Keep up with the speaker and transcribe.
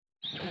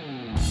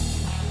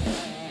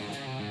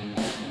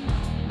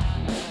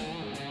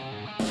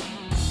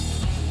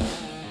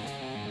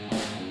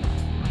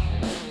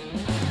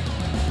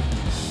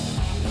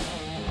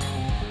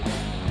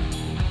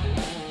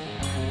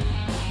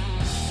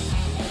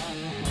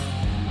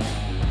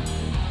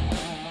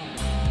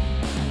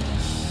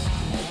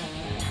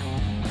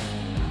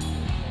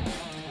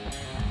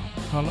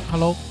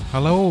Halló.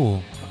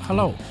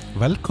 Halló,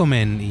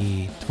 velkomin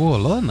í Tvo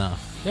loðna.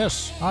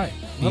 Yes, hi,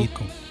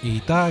 welcome.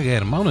 Í dag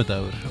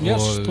mánudagur.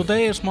 Yes,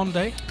 today is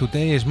Monday.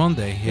 Today is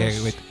Monday. Ég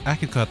Yes. veit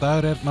ekkert hvaða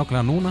dagur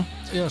nákvæmlega núna.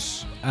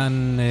 Yes.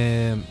 En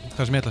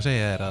það sem ég ætla að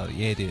segja að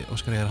ég heiti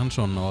Óskar Heiðar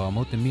Hansson og á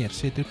móti mér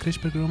situr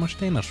Kristbergur Ómar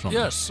Steinarsson.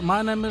 Yes,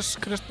 my name is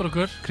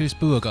Kristbergur. Chris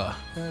Buga.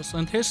 Yes,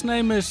 and his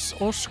name is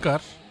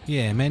Óskar.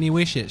 Yeah, many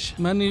wishes.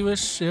 Many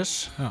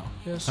wishes. Já,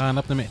 Yes. það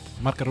nafnið mitt.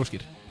 Margar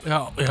Óskir.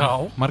 Já.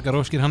 Margar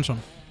Óskir Hansson.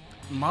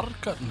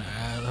 Margar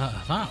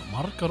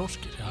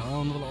Óskir. Já,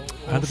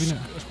 Þetta er fínu.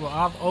 sko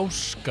að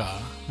Óska.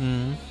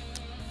 Mm.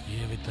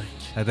 Ég veit það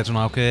ekki. Þetta er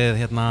svona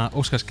ákveðið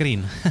Óskars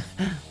grín.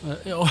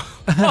 Já.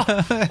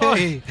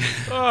 Hey.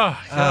 Já,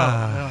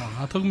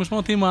 það tók mér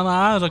smá tíma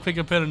aðeins að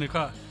kveikja perunni.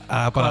 Hvað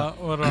Bara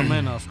voru að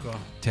meina, sko?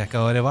 tjekka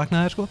að það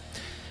vaknaðir sko.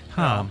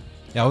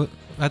 Já,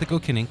 þetta er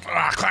góð kynning.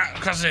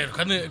 Hvað segir?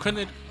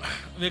 Hvernig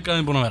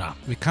vikaðin búin að vera?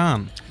 Við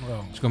kann. Já.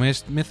 Sko,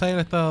 mér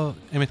þægilegt að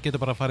einmitt geta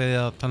bara farið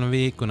að tala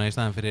vikuna í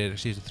staðin fyrir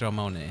síðustu 3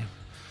 mánuði.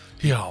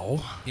 Já.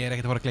 Ég er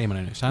ekkert að fara að gleyma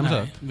henni.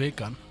 Samsagt. Nei,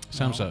 vikan.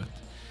 Samsagt.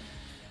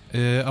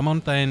 Á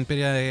mánudaginn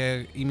byrjaði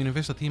ég í mínum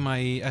fyrsta tíma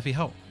í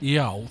FIH.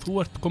 Já,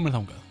 þú ert komin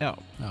þangað. Já.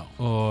 Já.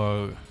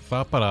 Og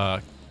það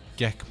bara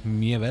gekk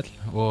mjög vel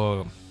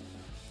og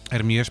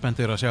er mjög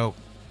spenntur að sjá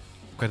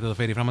hvernig það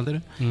fer í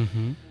framhaldinu.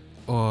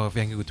 Og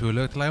fekk einhver 2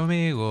 lög til að æfa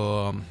mig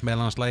og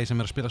meðal annars lagi sem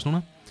er að spilast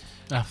núna.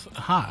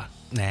 Hæ?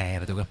 Nei, ég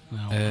er að djóka.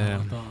 Já.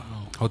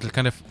 Hotel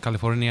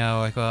California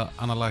og eitthvað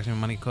annar lag sem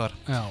mann ekki hvað var.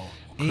 Já.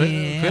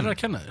 Hver er að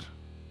kenna þér?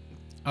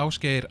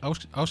 Ásgeir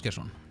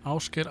Ásgeirsson.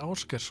 Ásgeir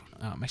Ásgeirsson.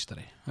 Já,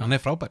 meistari. Hann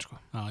er frábær sko.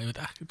 Já, ég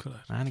veit ekki hvað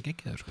það er. Nei, hann er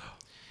geggjaður sko.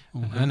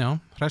 Okay. En já,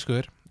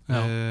 hræskuður.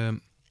 Já.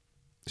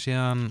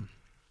 Síðan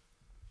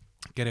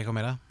ger ég eitthvað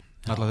meira.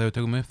 Alltaf þegar við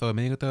tökum upp þá er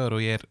miðvikudagur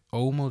og ég er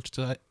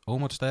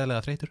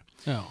ómótstæðilega þreytur.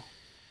 Já.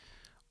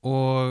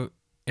 Og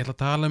ég ætla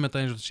að tala um þetta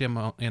eins og þetta sé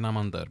eina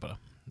mánudagur bara.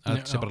 Að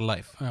þetta sé bara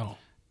live. Já.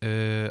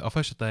 Á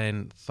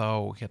föstudaginn þá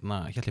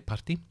hélt ég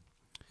partí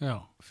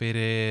Já.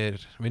 fyrir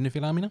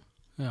vinnufélaga mína.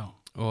 Já.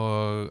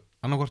 Og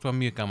annarkvort var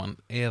mjög gaman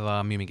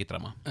eða mjög mikið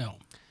drama. Já.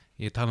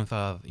 Ég tala um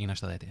það í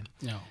næsta þætti.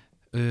 Já.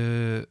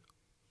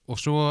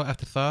 Og svo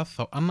eftir það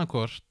þá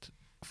annarkvort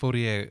fór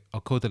ég á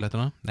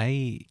kótilettuna,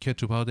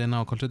 kjötsúpahátinn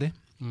á Kolsöti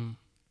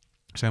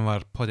sem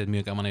var potið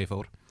mjög gaman ef ég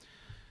fór,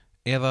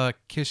 eða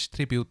Kiss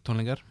Tribute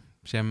tónleikar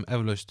sem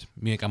eflaust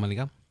mjög gaman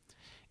líka,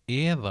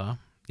 eða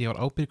ég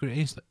var ábyrgur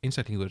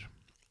einstaklingur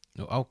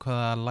og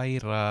ákvaða að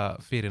læra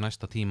fyrir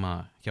næsta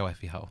tíma hjá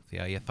FIH því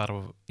að ég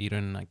þarf í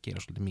rauninni að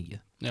gera svolítið mikið.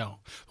 Já.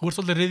 Þú ert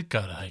svolítið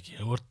ryðgaður eða ekki?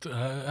 Þú ert,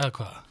 eða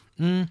hvað?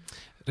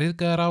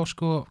 Ryðgaður á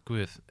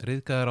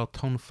ryðgaður á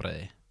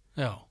tónfræði.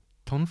 Já.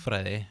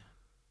 Tónfræði,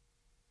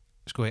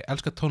 sko ég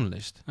elska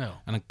tónlist, Já.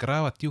 en að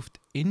grafa djúpt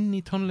inn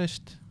í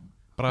tónlist,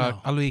 bara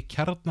Já. alveg í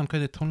kjarnan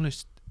hvernig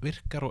tónlist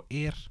virkar og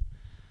er,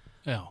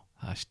 Já.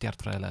 það er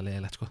stjartfræðilega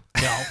leiðilegt sko.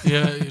 Já,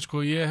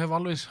 ég hef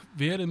alveg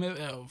verið með,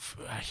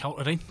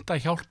 reynt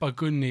að hjálpa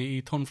Gunni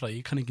í tónfræði,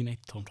 ég kann ekki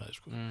neitt tónfræði,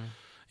 sko.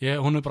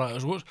 Hún er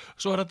bara, svo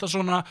er þetta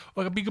svona,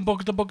 bíkum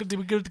bókut, ég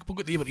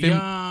bara,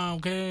 já,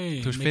 ok.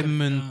 Þú veist,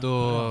 5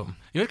 og...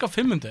 Ég veit hvað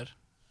 5 er.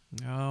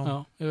 Já.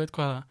 Ég veit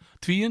hvað það.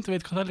 2,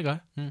 veit hvað það er líka.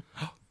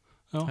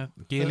 Já.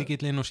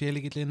 G-lykillinn og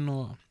C-lykillinn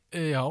og...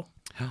 Já.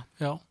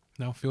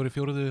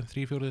 4/4,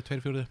 3/4,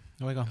 2/4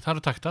 og eitthvað. Það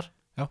eru taktar.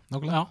 Já,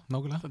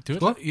 nákvæmlega.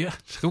 Sko,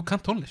 þú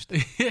kann tónlist.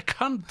 Ég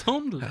kann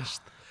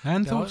tónlist.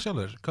 En þú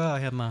sjálfur,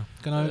 hvað hvernig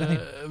er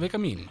þín? Vika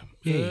mín,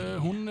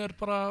 hún er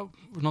bara,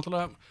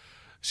 náttúrulega,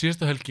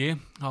 síðustu helgi,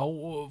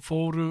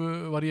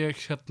 var ég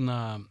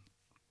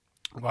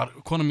var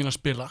kona mín að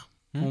spila,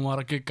 hún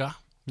var að gigga,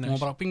 hún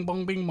var bara bing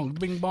bong, bing bong,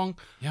 bing bong.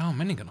 Já,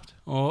 menninganótt.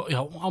 Og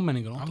já, á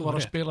menninganótt, hún var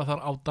að spila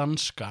þar á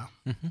danska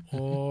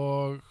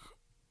og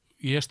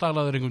ég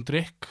stalaði einhvern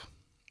drykk.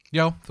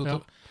 Já,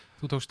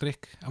 þú tókst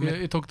drykk af mér.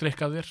 Ég tók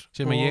drykk af þér.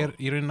 Sem að ég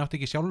í rauninni átti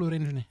ekki sjálfur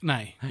einu sinni.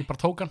 Nei, ég bara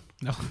tók hann.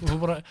 Já. Og þú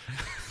bara...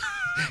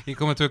 Ég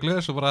kom með 2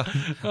 glös og bara...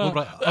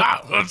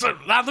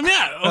 Lata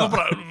mér! Og þú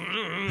bara...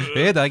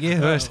 Ég veit það ekki,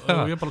 þú veist.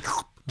 Og ég bara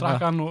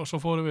drakk hann og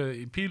svo fórum við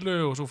í pílu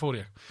og svo fór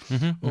ég.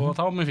 Og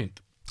það var mér fínt.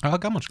 Það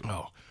var gaman sko.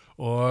 Já.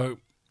 Og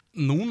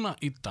núna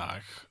í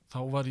dag þá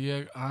var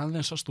ég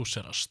aðeins að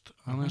stússerast.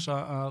 Aðeins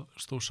að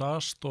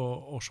stúsast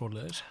og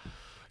svoleiðis.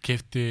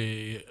 Keypti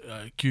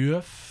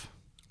gjöf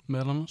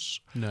meðal annars.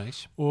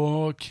 Nice.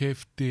 Og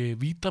keypti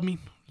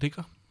vítamín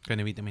líka.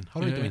 Hvernig vítamín?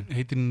 Hárvítamín?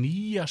 Heitir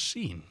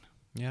Niacin.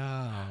 Já.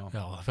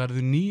 Já, það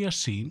ferður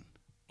Niacin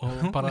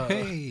og bara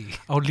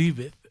á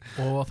lífið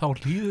og þá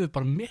lífið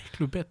bara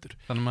miklu betur.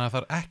 Þannig að maður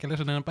þarf ekki að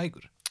lesa neina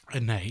bækur.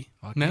 Nei,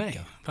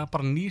 það er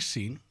bara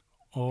Niacin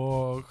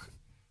og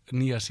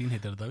Niacin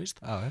heitir þetta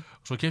víst. Já.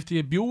 Svo keypti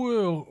ég bjúgu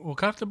og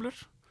kartöflur.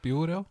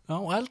 Bjúgur, já. Já,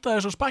 og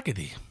eldaði svo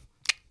spagetti.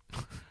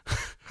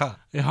 Ha?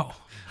 Já.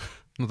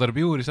 Nú það eru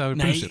bjúgur í staðið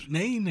fyrir pulsur.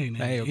 Nei,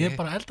 okay. ég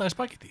bara eldaði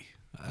spagetti.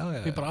 Já.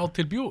 Ég bara á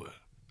til bjúgu.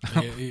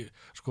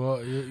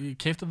 Ég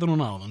keypti þetta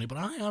núna á þannig, ég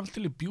bara, ég var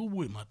til í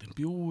bjúgu matinn,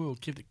 bjúgu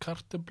og keypti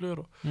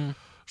kartöflur og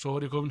svo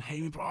var ég komin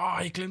heim,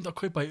 ég glemdi að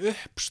kaupa í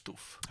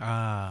uppstúf.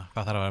 Það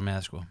þarf að vera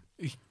með sko.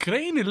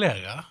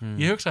 greinilega,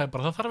 ég hugsaði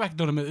bara, það þarf ekki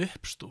að vera með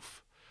uppstúf.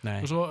 Nei.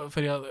 Og svo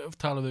fer ég að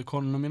tala við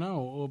konuna mína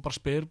og bara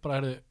spyr,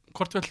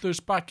 hvort viltu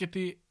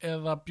spagetti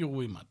eða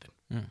bjúgu í matinn?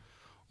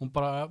 Hún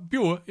bara,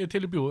 bjúgu, ég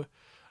til í bjúgu.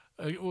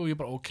 Og ég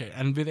bara, ok,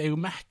 en við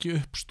eigum ekki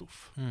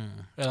uppstúf.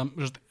 Eða,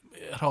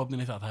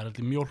 hráðnin í það er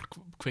alltaf mjólk,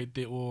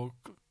 hveiti og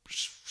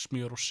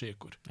smjör og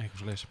sykur.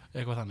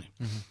 Eitthvað þannig.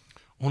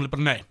 Og hún er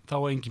bara, nei, þá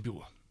er engin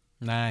bjúga.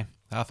 Nei,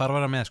 það þarf að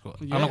vera með sko.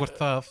 Annarkvort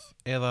það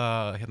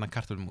eða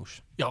kartöflumús.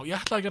 Já, ég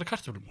ætlaði að gera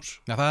kartöflumús.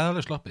 Já, það er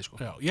alveg sloppið sko.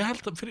 Já, ég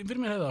held að fyrir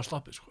mér hefði það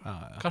sloppið sko.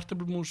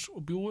 Kartöflumús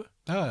og bjúgu.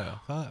 Já,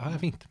 það er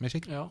fínt, mér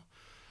sikk. Já,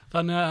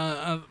 þannig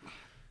að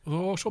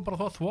og svo bara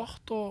það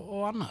þvott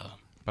og annað.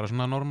 Bara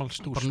svona normal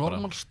stús. Bara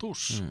normal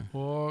stús.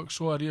 Og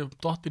svo er ég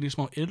dottinn í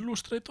smá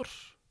Illustrator.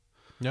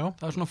 Já.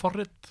 Það er svona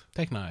forrit.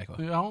 Teiknaði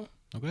eitthvað. Já,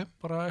 okay.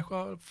 Bara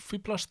eitthvað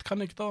fýblast,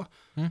 kann ekki það.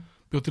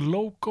 Bjóð til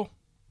logo.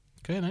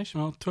 Ok, nice.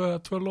 Já,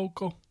 tvö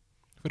logo.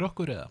 Fyrir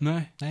okkur eða?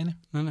 Nei.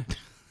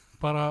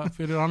 Bara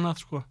fyrir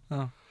annað sko.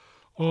 Já.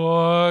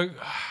 Og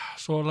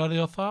svo lærði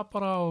ég á það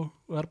bara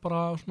og er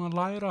bara svona að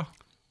læra.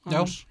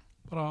 Annars,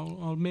 bara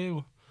á mig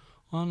og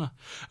annað.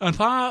 En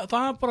það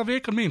er bara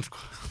vikan mín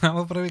sko. Það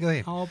var bara vikan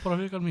þín? Það var bara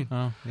vikan mín.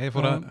 Já,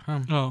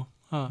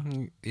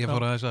 ég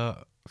fór að þess að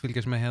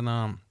fylgjast með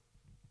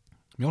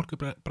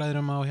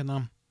mjólkubræðurum á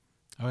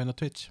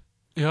Twitch.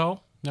 Já,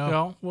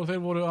 og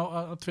þeir voru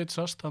að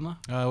twitchast hana.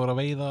 Já, þeir voru að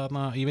veiða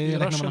hana í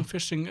veiðileiknum. Russian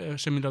Fishing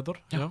Simulator.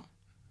 Já.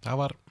 Það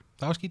var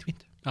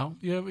skítfínt. Já,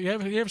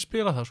 ég hef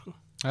spilað það sko.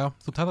 Já,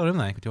 þú talar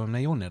það einhvern tíma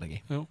með Jón ekki?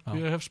 Jú,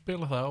 ég hef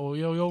spilað það og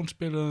ég og Jón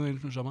spilaðum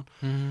einu saman.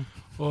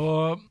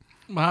 Og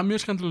það er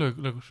mjög skemmtileg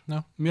leikur.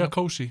 Mjög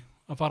cozy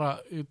að fara,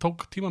 ég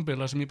tók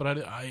tímambila sem ég bara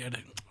ég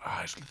er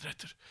svolítið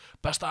þreyttur.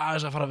 Best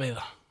aðeins að fara að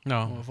veiða. Já.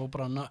 Og fór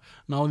bara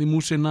náði í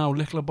músina og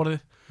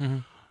lyklaborðið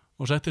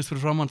og settist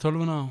fyrir framan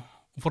tölvuna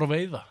og fór að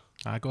veiða.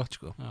 Það er gott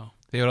sko. Já.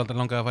 Þið eru aldrei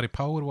langað að fara í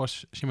Power Wash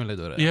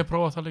Simulator? Ég hef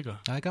prófað það líka.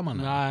 Það er gaman?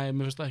 Nei,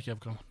 mér finnst það ekki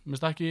gaman. Mér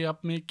finnst það ekki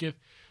jafn mikið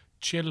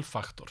chill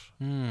faktor.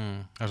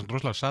 Það er svona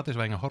rosalega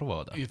satisfying að horfa á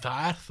þetta.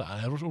 Það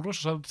er rosalega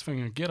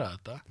satisfying að gera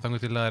þetta. Þannig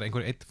til að það er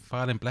einhver einn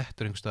falin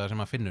blettur einhvers staðar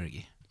sem maður finnur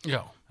ekki.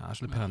 Já. Það er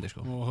svolítið pirrandi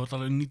sko. Og þú ert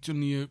alveg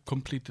 99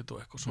 completed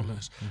og eitthvað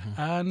svoleiðis.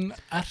 En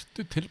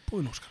ertu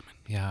tilbúin, Óskar minn?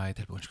 Já, ég er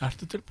tilbúin sko.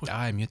 Ertu tilbúin? Já,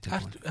 ég er mjög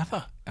tilbúin. Er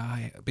það? Já,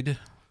 býtu.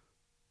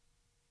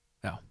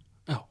 Já,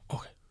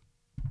 ok.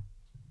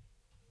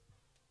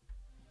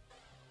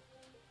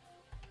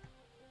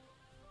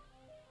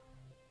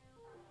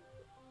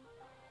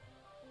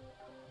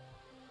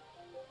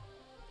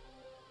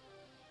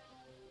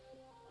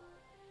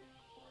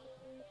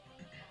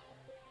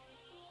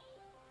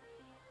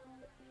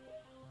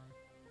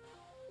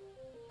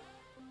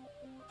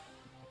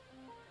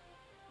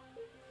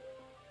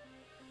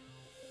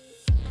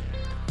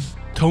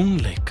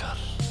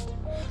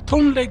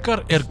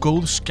 Tónleikar er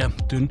góð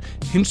skemmtun,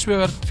 hins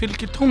vegar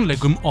fylgir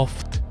tónleikum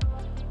oft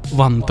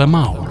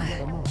vandamál.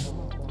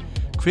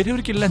 Hver hefur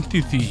ekki lent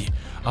í því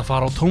að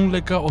fara á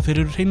tónleika og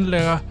þeir eru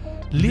hreinlega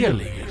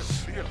lélegir?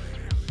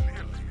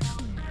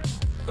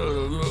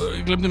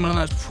 Ég glemdi mér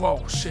aðeins,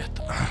 shit,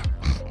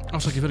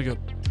 afsakið fyrir ekki.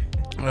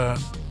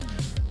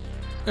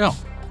 Ég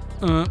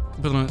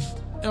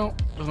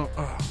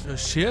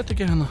set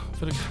ekki hérna,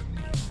 fyrir ekki.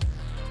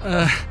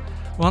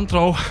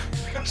 Vandrá,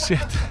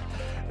 shit.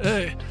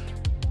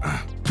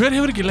 Hver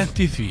hefur ekki lent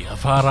í því að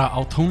fara á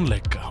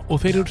tónleika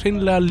og þeir eru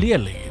hreinlega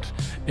lélegir?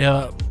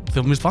 Eða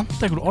þegar minnst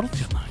vanta einhver orð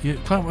hérna.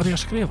 Hvað var ég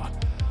að skrifa?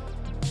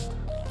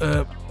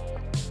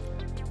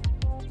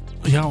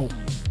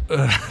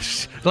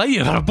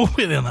 Lagið þarf að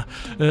búið hérna.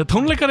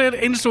 Tónleikar er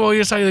eins og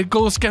ég sagði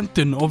góð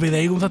skemmtun og við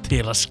eigum það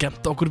til að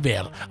skemmta okkur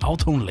vel á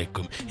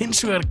tónleikum. Hins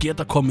vegar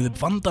geta komið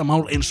upp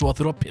vandamál eins og að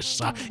þurfa að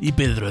pissa í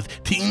biðröð,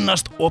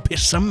 tínast og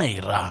pissa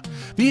meira.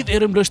 Við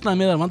erum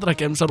lausnaði meðal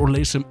vandrækjumsar og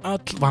leysum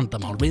öll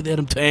vandamál. Við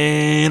erum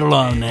tveir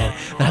loðnir.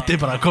 Þetta er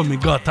bara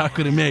komið gott, takk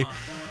fyrir mig.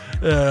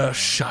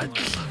 Sæll.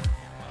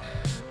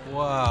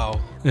 Vá,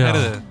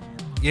 herðu.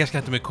 Ég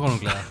skemmti mig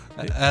konunglega.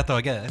 Þetta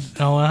var geðið.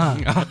 Já,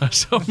 það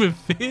sá mér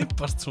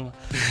fipast svona.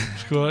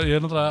 Sko, ég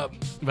er náttúrulega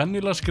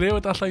venjulega að skrifa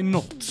þetta alltaf í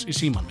notes í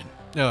síman minn.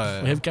 Já.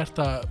 Og hef gert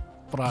það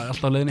bara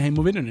alltaf leiðinni heim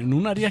úr vinnunni.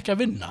 Núna er ég ekki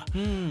að vinna.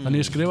 Þannig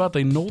ég skrifa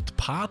þetta í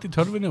notepad í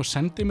tölvunni og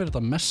sendi mér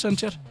þetta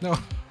messenger. Já.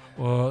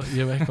 Og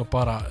ég hef eitthvað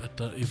bara,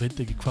 ég veit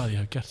ekki hvað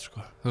ég hef gert,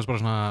 sko. Þú veist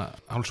bara svona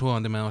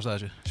hálfsofandi meðan það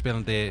þessu.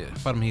 Spilandi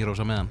Farm Heroes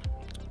á meðan.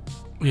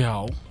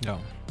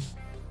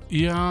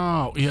 Já,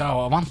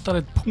 vantar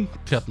eitt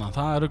punkt hérna,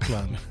 það er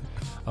ruglaðið mér.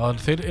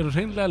 Þeir eru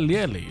hreinlega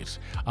lélegir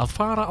að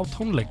fara á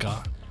tónleika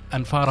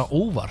en fara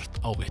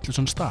óvart á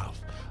vitlausum stað.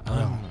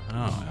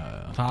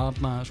 Það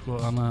er sko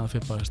annað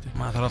fippaðist.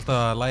 Maður þarf alltaf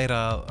að læra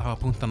að hafa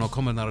punktan og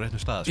komunar á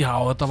réttum stað. Sko. Já,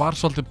 þetta var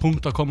svolítið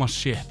punkt að koma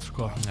shit,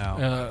 sko.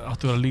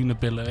 Áttu að vera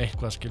línubil eða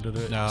eitthvað, skilur,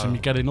 sem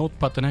ég gerði í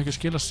notepad en ekki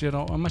skilast sér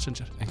á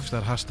Messenger. Einhvers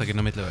staðar hashtaginn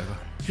á milli og eitthvað.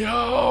 Já,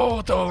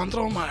 þetta var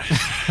vandrámaður.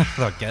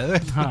 Það var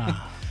geðveikt.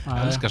 Ég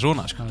elskar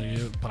svona, sko.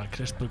 Ég er bara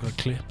Kristbjörgur að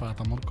klippa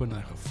þetta morgun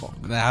eða eitthvað, fuck.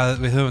 Nei,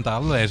 við höfum þetta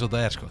alveg eins og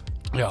það er, sko.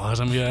 Já, það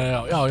sem við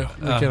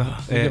gerum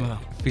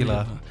það. Fíla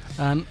það.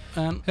 En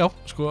Já.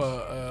 sko,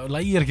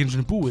 lagi ekki einu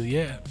sinni búið,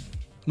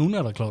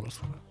 núna það klárast,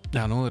 sko.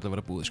 Já, nú þetta að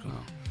vera búið, sko.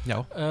 Já.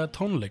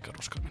 Tónleikar,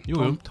 Óskar minn. Jú,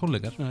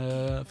 tónleikar.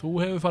 Þú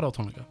hefur farið á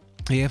tónleika.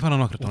 Ég hef farið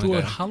á nokkra Og þú tónleika.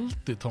 hefur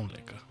haldið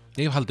tónleika.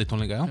 Ég hef haldið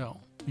tónleika, já. Já.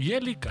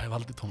 Ég líka hef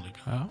haldið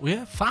tónleika. Já. Og ég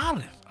hef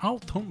farið á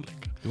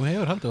tónleika. Þú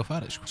hefur haldið og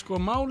farið, sko. Sko,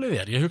 málið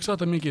ég hugsa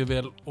þetta mikið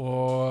vel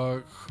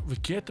og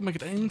við getum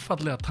ekkert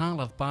einfallega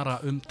talað bara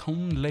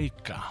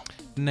tónleika.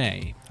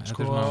 Nei.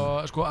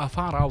 Sko, að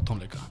fara á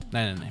tónleika.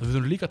 Nei. Við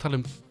þurfum líka að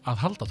tala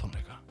að halda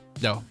tónleika.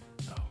 Já.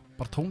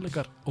 Bara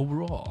tónleikar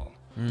overall.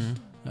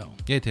 Já.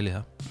 Ég er til í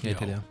það.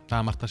 Það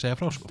er margt að segja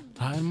frá, sko.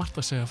 Það er margt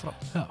að segja frá.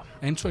 Já.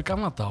 Eins og í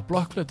gamla dag á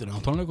blokkflautinu á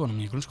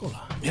tónleikunum í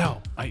grunnskóla. Já.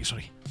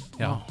 Sorry.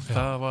 Já.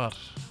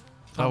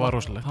 Það var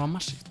rosalegt. Það var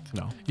massíft.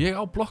 Já. Ég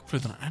á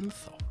blokkflautuna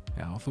ennþá.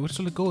 Já, þú ert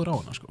svolítið góður á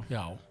hana, sko.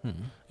 Já.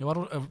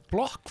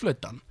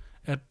 Blokkflautan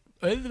er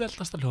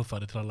auðveldasta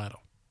hljóðfæri til að læra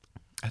á.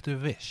 Þetta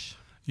er viss.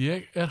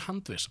 Ég er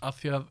handviss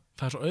af því að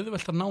það er svo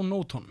auðvelt að ná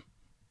nótunum.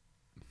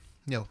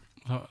 Já.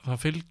 Það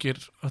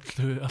fylgir allt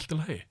í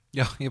lagi.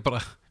 Já, ég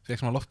bara fekk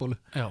svona loftbólu.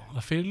 Já,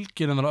 það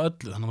fylgir hennar á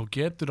öllu, þannig að þú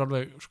getur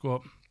alveg, sko,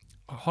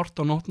 hort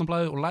á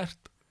nótnablaðið og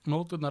lært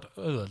nóturnar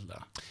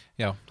auðveldlega.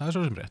 Já, það er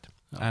svo sem rétt.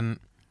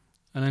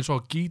 En eins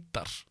og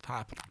gítar,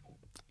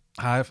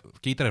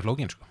 gítar er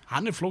flókin, sko.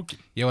 Hann er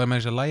flókin. Ég var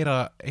með þess að læra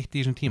eitt í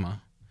þessum tíma.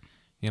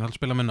 Ég er alltaf að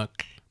spila með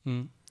nögl.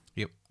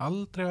 Ég hef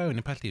aldrei á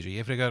æfinni pælt í þessu.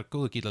 Ég er frekar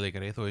góðu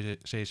gítarleikari þó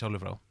ég segi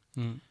sjálfur frá.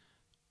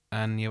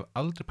 En ég hef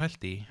aldrei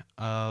pælt í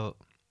að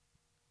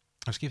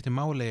það skiptir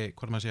máli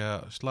hvort maður sé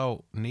að slá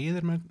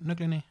niður með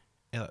nöglinni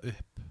eða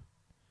upp.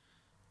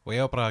 Og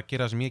ég var bara að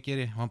gera það sem ég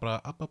geri og hann bara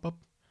app.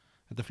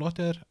 Þetta er flott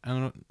hjá þér en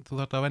þú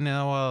þarft að venja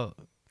á að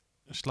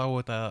slá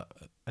þetta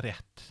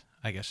rétt,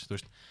 I guess, þú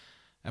veist.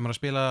 Ef maður að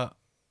spila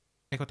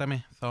eitthvað dæmi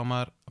þá er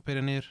maður að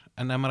byrja niður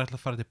en ef maður ætla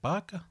að fara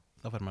tilbaka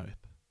þá fer maður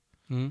upp.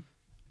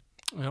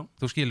 Já.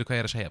 Þú skilur hvað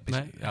ég er að segja.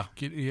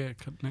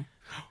 Nei.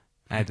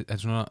 Þetta er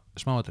svona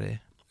smáatriði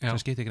sem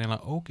skiptir ekki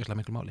reyna ógeðslega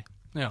miklu máli.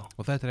 Já.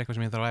 Og þetta er eitthvað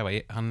sem ég þarf að æfa.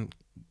 Hann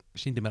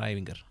sýndi mér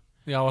æfingar.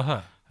 Já,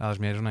 það. Það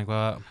sem ég er svona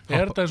eitthvað...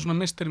 Er þetta svona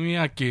Mr.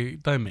 Miyagi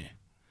dæmi?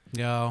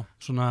 Já.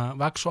 Svona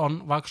wax on,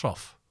 wax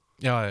off?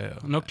 Já.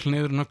 Nögl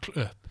niður, nögl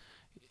upp?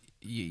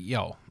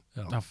 Já.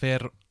 Það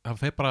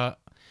fer bara...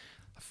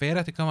 Það fer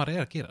eftir hvað maður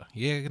er að gera.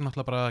 Ég er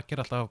náttúrulega bara að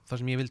gera alltaf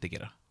það sem ég vildi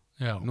gera.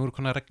 Já. Nú eru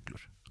konar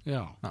reglur.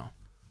 Já.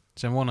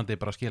 Sem vonandi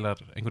bara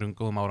skilar einhverjum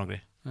góðum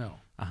árangri. Já.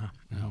 Aha.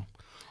 Já.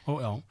 Og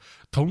já,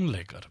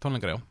 tónleikar,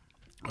 já.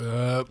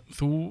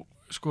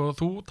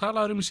 Þú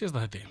talaður í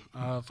síðasta þetta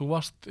að þú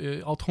varst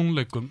á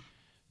tónleikum.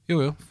 Jú,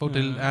 fór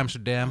til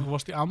Amsterdam. Þú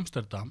varst í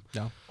Amsterdam.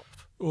 Já.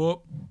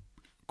 Og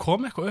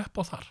kom eitthvað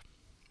upp á þar?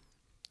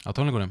 Á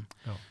tónleikunum?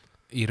 Já.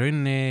 Í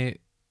rauninni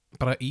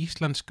bara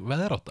íslensk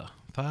veðrátta.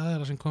 Það er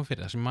það sem kom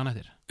fyrir, það sem mann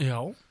eftir. Já,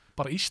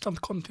 bara Ísland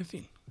kom til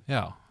þín.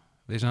 Já,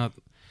 við sem að,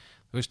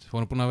 þú veist,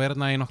 vorum búin að vera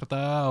þarna í nokkra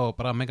daga og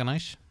bara mega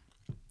næs.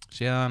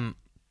 Síðan,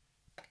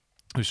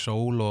 við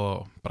sól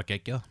og bara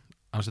geggjað.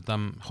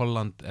 Amsterdam,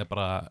 Holland er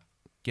bara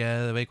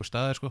geðveikur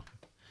staðir, sko.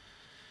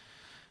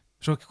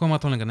 Svo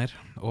koma tónleikarnir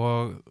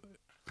og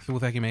þú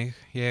þekki mig.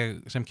 Ég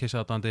sem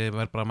kissaðdandi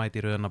verð bara að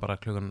mæti í röðuna bara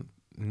klukkan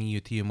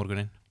 9-10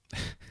 morgunin.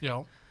 Já.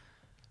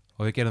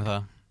 Og við gerum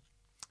það.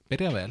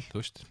 Byrja vel, þú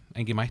veist,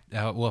 engin mætt,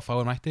 og að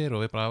fáir mættir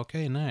og við bara, ok,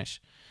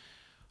 nice.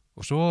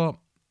 Og svo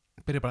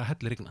byrja bara að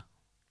helli rigna.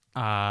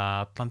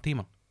 Allan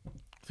tíman.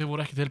 Þið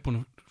voru ekki tilbúin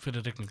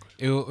fyrir rigningu?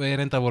 Jú, við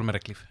reynda voru með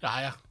reglíf.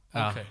 Já,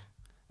 ok.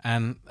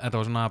 En þetta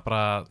var svona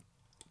bara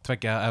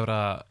 2 evra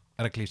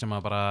reglíf sem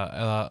að bara,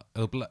 eða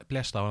þú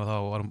blést á hana þá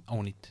var hún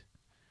ónýtt.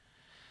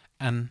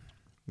 En,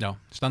 já,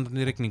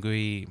 standandi rigningu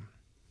í,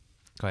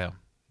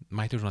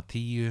 mættir svona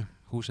 10,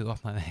 húsið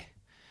opnaði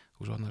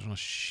svona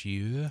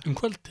 7.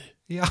 Kvöldi?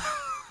 Já.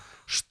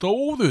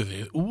 Stóðu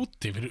þið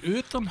úti fyrir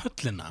utan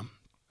höllina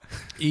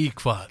í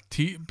hvað?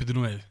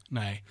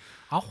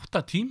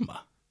 8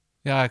 tíma?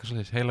 Já, eitthvað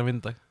svolítið, heila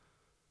vindag.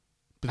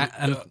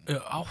 Þetta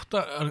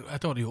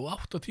var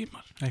 8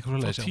 tímar. Eitthvað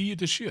svolítið, já. 10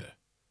 til 7.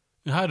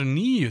 Það eru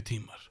 9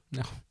 tímar.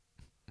 Já.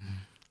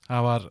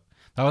 Það var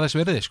þess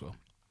verðið, sko.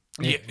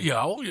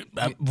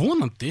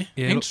 Vonandi,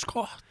 eins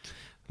gott.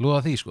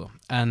 Lofa því, sko.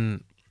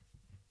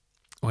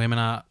 Og ég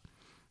meina,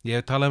 ég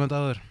hef talað um þetta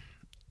áður.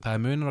 Það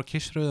er munur á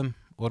kissröðum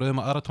og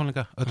röðum á aðra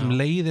tónleika. Öllum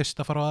leiðist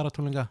að fara á aðra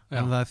tónleika.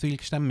 En það er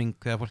þvílík stemming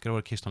þegar fólk er að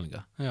vera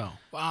kisstónleika. Já,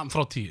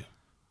 frá 10.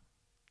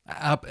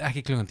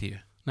 Ekki klukkan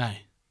 10. Nei.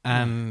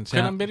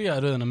 Hvernig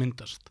byrjaði röðin að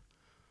myndast?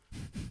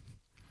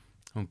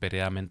 Hún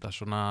byrjaði að mynda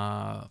svona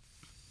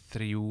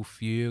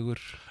 3-4.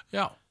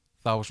 Já.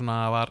 Þá svona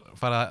var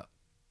farið að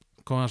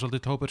koma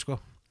svolítið tópur, sko.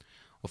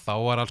 Og þá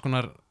var alls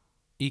konar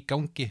í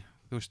gangi.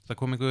 Þú veist, það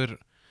kom einhver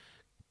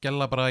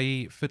gælla bara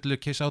í fullu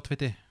kiss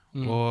outfiti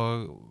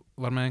og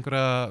var með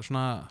einhverja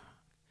svona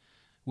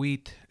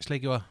weed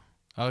sleikjúa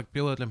að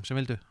bjóða öllum sem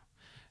vildu.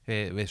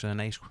 Við sögðu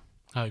nei, sko.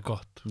 Það er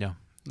gott. Já.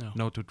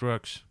 No to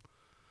drugs.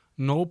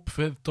 Nope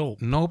with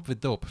dope. Nope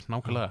with dope,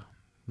 nákvæmlega.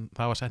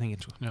 Það var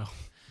setningin, sko. Já.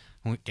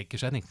 Hún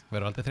geggjur setning,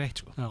 verður aldrei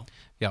þreytt, sko.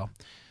 Já.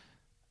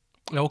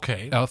 Já, ok.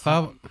 Já,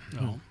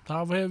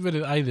 það hefur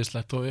verið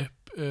æðislegt og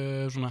upp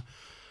svona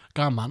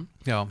gaman.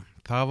 Já,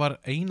 það var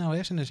eina af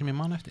vesinni sem ég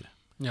man eftir.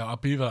 Já,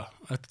 að býða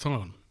eftir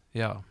tónleikunum.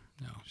 Já.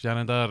 Sér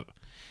endar,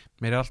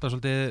 mér alltaf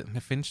svolítið,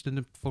 mér finnst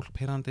stundum fólk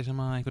pirrandi sem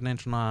að einhvern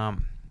veginn svona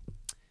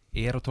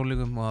á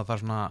tónleikum og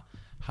það svona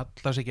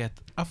hallar sig gett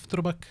aftur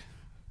og bakk,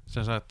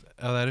 sem sagt,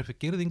 ef það uppi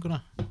girðinguna,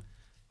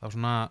 þá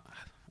svona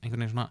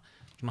einhvern veginn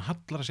svona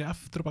hallar sig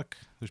aftur og bakk.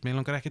 Þú veist, mér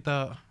langar ekkert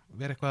að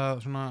vera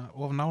eitthvað svona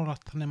of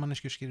nálægt þannig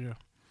manneskju skilur.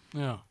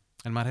 Já.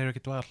 En maður hefur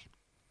ekkert val.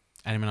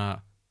 En ég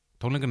meina,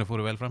 tónleikunum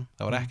fóru vel fram,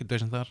 það var ekkert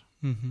veginn þar,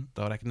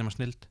 það var ekkert nema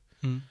snild.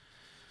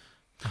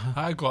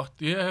 Það er gott,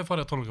 ég hef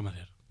farið á tónleika með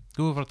þér.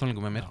 Þú hefur farið á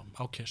tónleikum með mér. Já,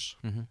 á Kiss.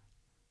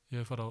 Ég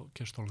hef farið á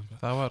Kiss tónleika.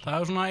 Það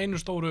er svona einu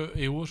stóru,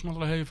 sem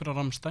alltaf hefur fyrir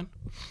Rammstein.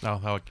 Já,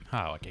 það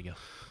var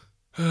geggjað.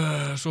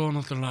 Svo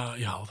náttúrulega,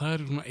 já, það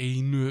er svona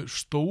einu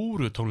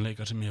stóru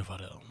tónleika sem ég hef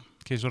farið á.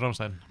 Kiss og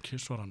Rammstein.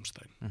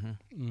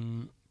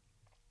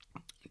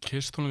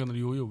 Kiss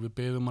tónleikarnir, jú, við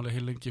beðum alveg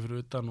heil lengi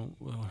fyrir utan og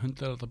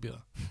hundlega er alltaf að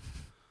bíða.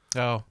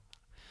 Já.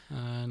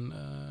 En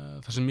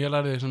það sem ég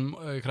læriði sem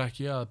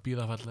krakki að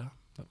bíða fallega.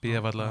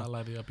 Það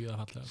læriði að bíða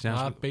fallega.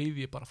 Það beið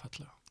ég bara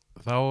fallega.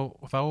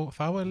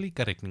 Þá var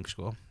líka rigning,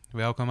 sko.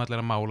 Við ákvæmum allir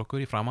að mála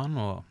okkur í framann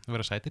og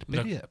vera sætir.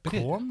 Það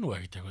kom nú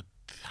ekkert eitthvað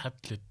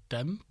hellir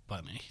dempa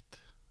neitt.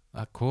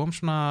 Það kom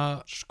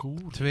svona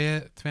skúr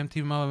 2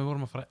 tímum að við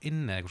vorum að fara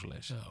inn eða eitthvað svo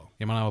leiðis.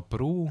 Ég man að það var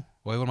brú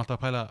og við vorum alltaf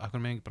að pæla að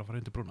hvernig með ekki bara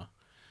fara undir brúna.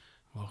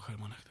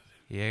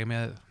 Ég er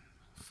með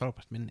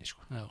frábært minni,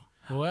 sko. Já,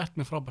 þú ert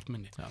með frábært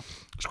minni. Já.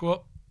 Sko,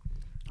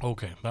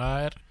 ok,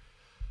 það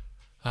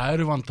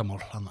eru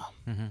vandamál hana.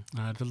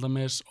 Það er til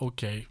dæmis,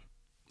 ok,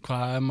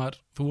 hvað er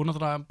maður, þú er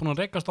náttúrulega búin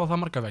að rekast á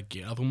það marga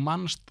veggi að þú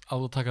manst að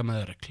þú taka með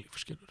þér reglíf,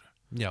 skilur.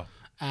 Já.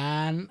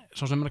 En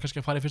svo sem er kannski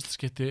að fara í fyrsta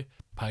skipti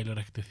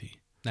pælar ekkert í því.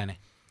 Nei.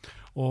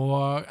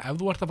 Og ef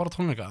þú ert að fara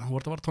tónleika,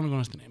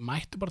 næstinni,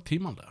 mættu bara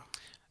tímanlega.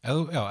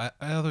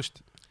 Eða þú veist,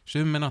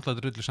 sumir er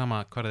náttúrulega drullu sama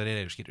hvar þeir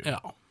eru skýrur. Já.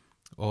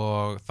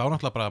 Og þá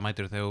náttúrulega bara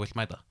mætur þegar þú vilt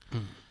mæta.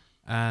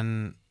 En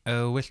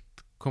ef þú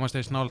vilt komast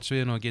eða snált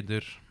sviðinu og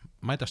getur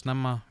mæta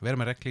snemma, vera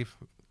með reglíf,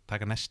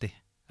 taka nesti.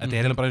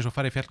 Þetta er bara eins og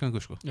fara í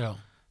fjallgöngu, sko. Já.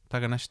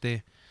 Taka nesti,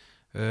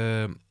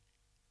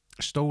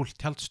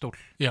 tjaldstól,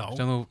 já,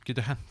 sem þú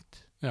getur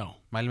hent. Já.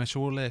 Mæli með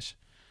svoleiðis.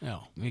 Já.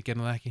 Ég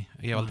gerði það ekki,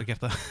 ég hef aldrei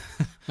gert það.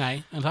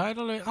 Nei, en það er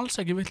alveg alls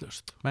ekki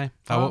villust. Nei.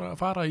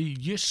 Fara í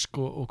Jysk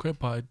og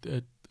kaupa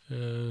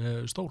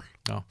stól.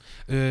 Já.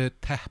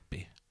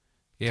 Teppi.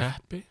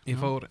 Teppi? Ég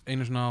fór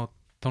einu svona á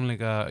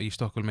tónleika í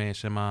Stokkhólmi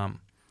sem að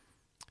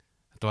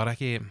það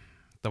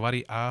var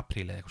í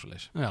apríl eða eitthvað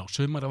svoleiðis. Já,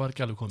 sumari var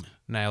ekki alveg komið.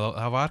 Nei,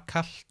 það var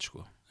kalt,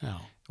 sko. Já.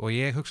 Og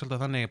ég hugsa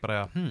alltaf þannig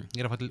bara, ég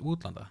er að fara til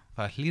útlanda.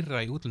 Það er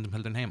hlýrra í útlandum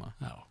heldur en heima.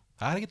 Já.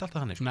 Það er ekki alltaf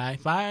þannig, sko. Nei,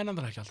 það er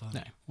nefnilega ekki alltaf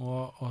þannig.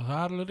 Og það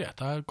er alveg rétt,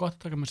 það er gott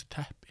að taka með sér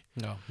teppi.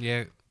 Já,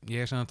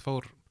 ég sem þetta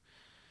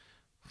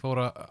fór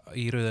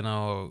í rauðina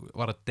og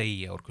var að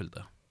deyja úr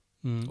kulda.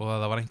 Og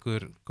það var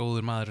einhver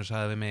góður maður sem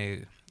sagði við mig,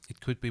 it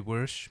could be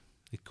worse,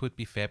 it could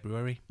be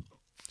February,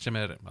 sem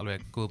er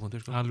alveg góð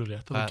punktur, sko. Alveg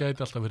rétt, það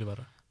gæti alltaf verið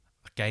verra.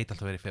 Það gæti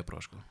alltaf verið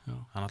febrúar, sko. Já.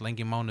 Það er alltaf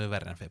engin mánuð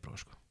verið en febrúar,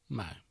 sko.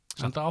 Nei,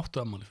 enda áttu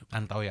ammali febrúar.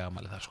 Enda á ég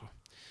ammali þar, sko.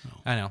 Já.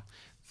 En já,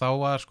 þá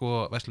var sko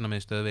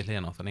verslunarmiðstöð við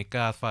hliðina á, þannig ég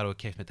gat fara og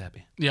keypt með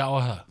teppi. Já,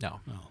 það? Já.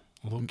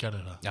 Og þú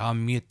gerðir það? Já,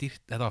 mjög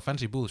dýrt, þetta var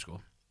fancy búð, sko.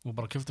 Og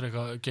bara keyptir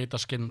eitthvað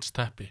geitaskins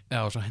teppi? Já,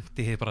 og svo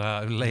hendi ég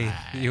bara leið.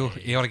 Jú,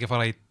 ég var ekki að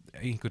fara í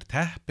einhver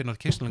teppin og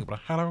kistlungu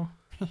bara, halló,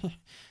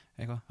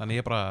 eitthvað. Þannig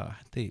ég bara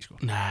hendi í, sko.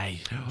 Nei,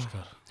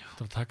 Óskar, þetta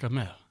er að taka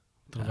með.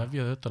 Þetta er að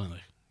vefja þau utan en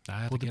þig.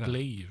 Búið til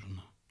bleiu,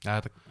 svona. Já,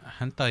 þetta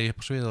hendaði ég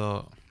upp á svið og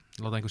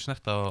láta einhver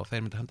snerta og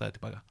þeir myndi henda þetta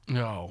tilbaka.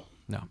 Já.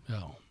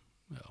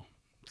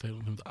 Þeir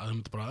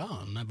myndi bara,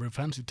 never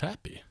fancy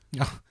tappy.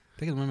 Já,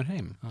 það getur með mér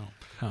heim.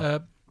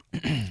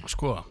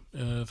 Sko,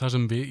 það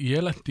sem ég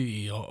lendi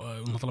í,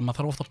 náttúrulega maður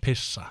þarf ofta að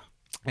pissa.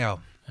 Já.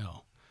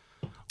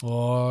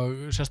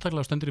 Og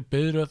sérstaklega stendur í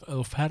biðröð að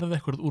þú ferði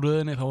eitthvað úr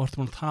röðinni þá ertu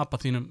búin að tapa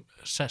þínum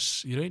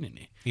sess í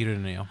rauninni. Í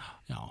rauninni,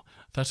 já.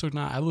 Þess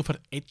vegna ef þú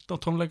ferð einn á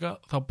tónleika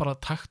þá bara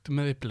takt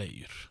með því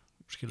bleiur.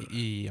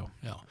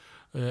 Já.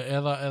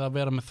 Eða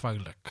vera með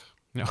þvæglegg.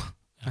 Já.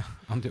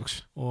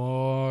 Andjóks.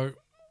 Og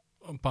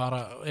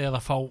bara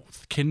eða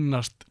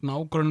kynnast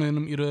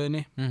nágrunniðnum í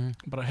röðinni.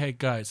 Bara hey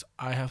guys,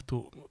 I have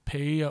to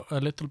pay a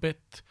little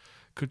bit.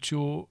 Could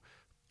you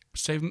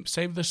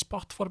save the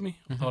spot for me?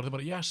 Og þá er þið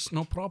bara yes,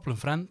 no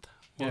problem friend.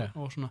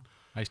 Og svona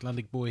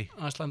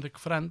Icelandic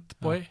friend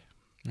boy.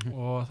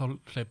 Og þá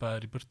hleypa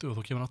þér í burtu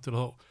og þú kemur aftur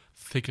og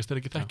þá þykjast þér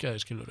ekki þekkja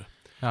þig, skilurðu.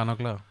 Já,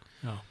 nákvæmlega.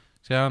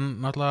 Síðan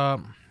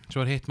náttúrulega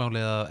svo er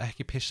hittmálið að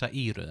ekki pissa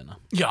í röðina.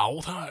 Já,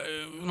 það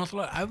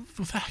náttúrulega ef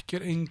þú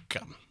þekkir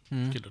engan,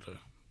 skilurðu,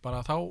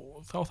 bara þá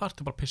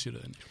þarftu bara að pissa í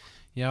röðinni.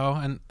 Já,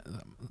 en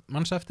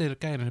manns eftir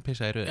gærin sem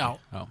pissa í röðinni.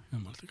 Já.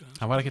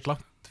 Það var ekkert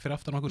langt fyrir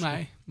aftan okkur, sko.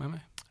 Nei.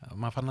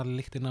 Maður fann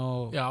alveg lyktina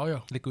og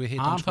liggur við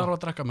hittum, sko. Hann þarf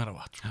að drekka meira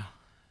vatn, sko.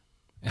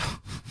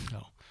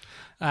 Já.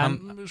 En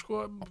sko,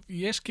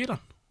 ég skil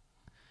hann.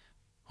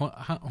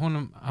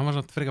 hann var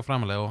svona frekar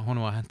framalega og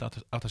honum var að henda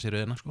átt að sér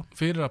rauðina sko.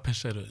 Fyrir að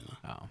pissa í rauðina.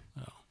 Já.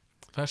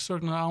 Þess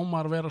vegna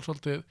ámar vera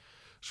svolítið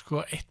sko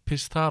eitt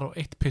piss þar og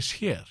eitt piss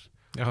hér.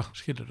 Já.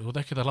 Skilur, þú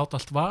ert ekki að láta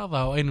allt vaða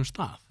á einum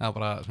stað. Það var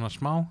bara svona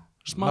smá.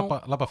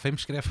 Labba 5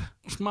 skref.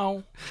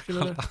 Smá,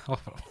 skilur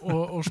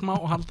og smá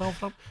og halda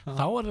áfram.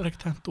 Þá er það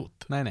ekki tengt út.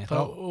 Nei,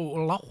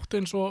 og látt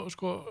eins og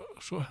sko,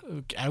 svo,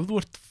 ef þú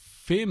ert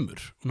 5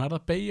 og nærða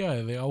að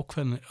beygja þig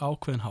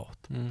ákveðin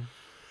hátt,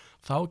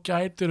 þá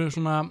gætir þau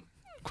svona,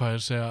 hvað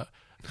ég segja,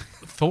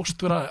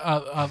 þóst vera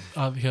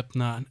að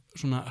hérna,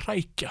 svona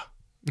hrækja.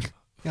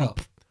 Já.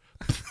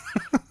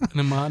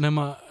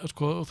 nema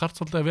sko, þarf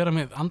svolítið að vera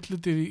með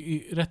andlitið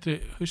í réttri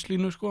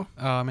hauslínu sko.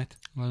 Já, mitt.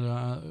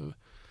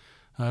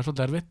 Það er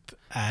svolítið erfitt,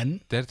 en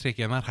það er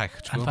tricky en það er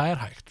hægt sko. En það er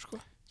hægt sko.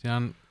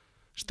 Síðan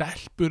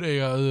stelpur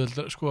eiga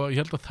auðvitað sko,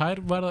 ég held að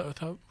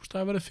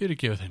það verið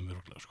fyrirgefið þeim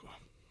virkulega sko.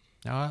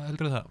 Já,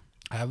 heldur það.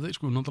 Ef þið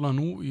sko, náttúrulega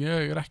nú, ég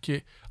er ekki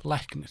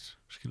læknir,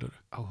 skilur.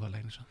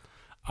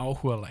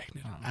 Áhuga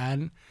læknir.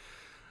 En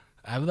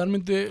ef það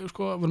myndi,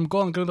 sko, við erum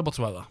góðan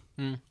grindabátsvæða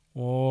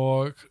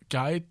og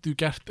gætu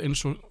gert eins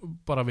og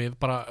bara við,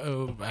 bara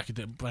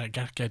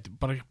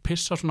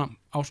pissa svona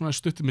á svona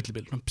stuttu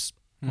millibil, og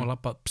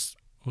labba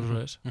og svo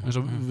þess, eins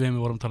og við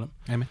vorum að tala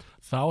um.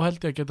 Þá held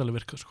ég að geta alveg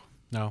virkað, sko.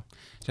 Já,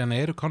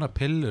 þannig eru konar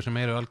pillur sem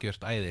eru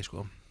algjört æði,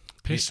 sko.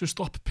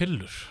 Pissustopp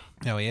pillur.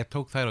 Já, ég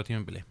tók þær á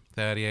tímabili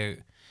þegar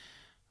ég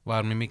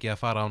var mjög mikið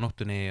að fara á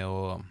nóttunni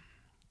og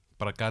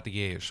bara gat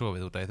ekki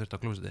sofið út að ég þurfti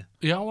á klósettið.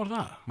 Já, var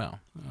það? Já.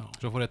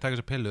 Svo fór ég að taka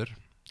þessar pillur,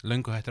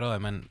 löngu hættir á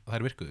þeim en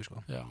þær virkuðu, sko.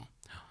 Já.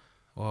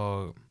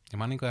 Og ég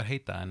man einhver þær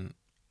heita en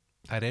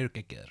þær eru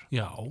geggjaðar.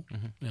 Já,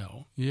 já.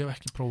 Ég hef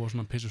ekki prófað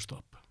svona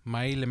pissustopp.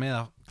 Mæli með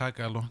að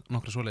taka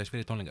nokkra svoleiðis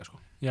fyrir tónleika, sko.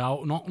 Já,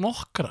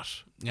 nokkrar?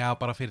 Já,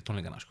 bara fyrir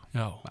tónleikana, sko.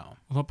 Já.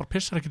 Og það bara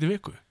pissar ekkert í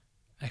viku?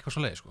 Eitthvað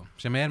svoleiðis, sko.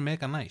 Sem er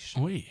mega næs.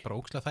 Bara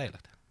ógeðslega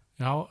þægilegt.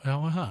 Já,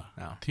 það.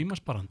 Já.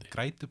 Tímasparandi.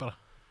 Grætu bara.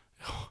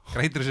 Já.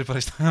 Grætur þessi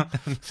bara í stað.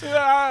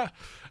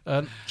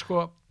 En sko,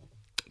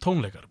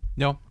 tónleikar.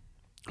 Já.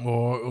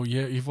 Og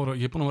ég er búin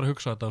að vera að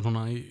hugsa þetta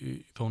svona í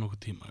þó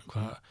nokkuð tíma.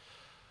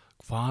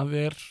 Hvað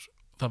er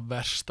það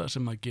versta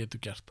sem það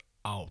getur gert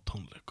á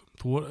tónleikum?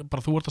 Þú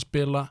ert að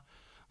spila,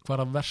 hvað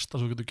er það versta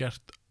sem þú getur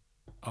gert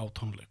á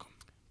tónleikum?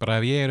 Bara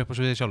ef ég er upp á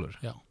sviði sjálfur.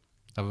 Já.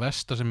 Það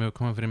versta sem hefur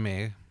komið fyrir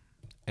mig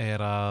er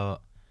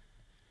að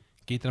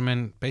gítarinn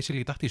minn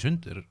basically datt í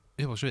sundur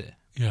upp á sviði.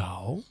 Já.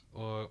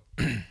 Og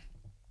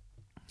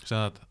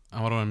sagði að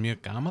hann var orðinn mjög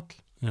gamall.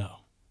 Já.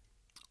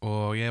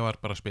 Og ég var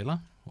bara að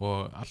spila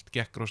og allt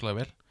gekk rosalega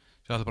vel.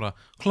 Svo alltaf bara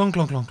klong.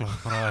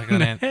 Bara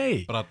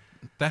eitthvað bara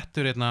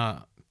dettur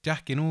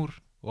jakkin úr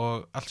og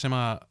allt sem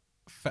að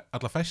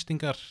alla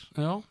festingar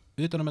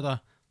utan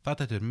þetta, það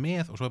dettur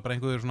með og svo er bara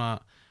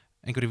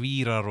einhverju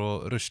vírar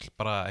og rusl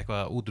bara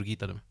eitthvað út úr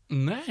gítarum.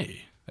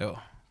 Nei. Já.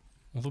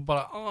 Og þú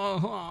bara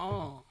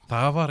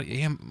það var,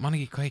 ég man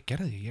ekki hvað ég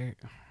gerði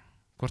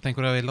hvort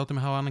einhverju hafi látið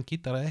mig hafa annan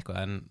gítar eða eitthvað,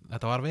 en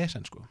þetta var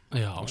vesen sko.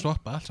 Já. Og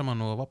stoppa allt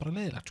saman og var bara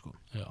leiðilegt sko.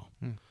 Já.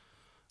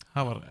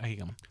 Það var ekki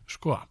gaman.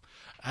 Sko,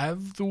 ef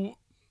þú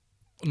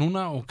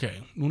núna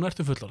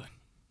ertu fullorðin.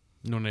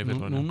 Núna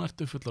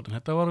ertu fullorðin.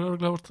 Þetta var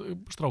örgulega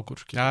strákur.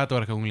 Já, þetta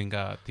var eitthvað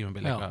unglinga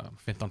tímabil, eitthvað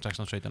 15,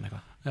 16, 17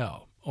 eitthvað. Já,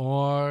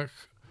 og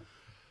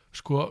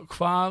sko,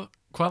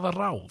 hvaða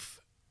ráð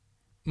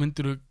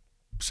myndirðu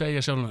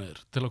segja sjálfum þér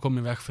til að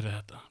koma í veg fyrir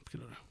þetta?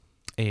 Skilurðu?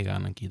 Eiga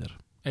annan gítar.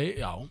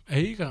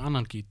 Eiga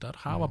annan gítar,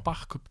 hafa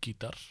backup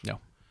gítar. Já.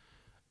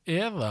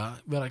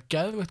 Eða vera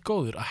geðveitt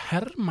góður að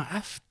herma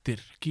eftir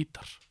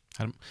gítar.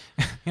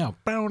 Já.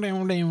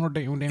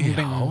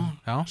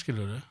 Já,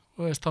 skilurðu?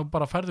 Og þá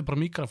bara færði bara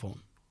mikrofón.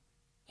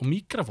 Og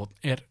mikrofón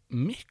er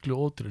miklu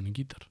ódýrari en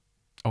gítar.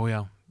 Ó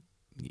já.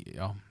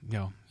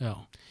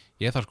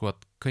 Ég þarf sko að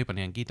kaupa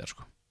nýjan gítar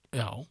sko.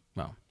 Já.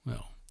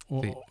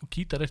 Og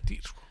gítar er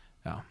dýr sko.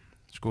 Já,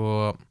 sko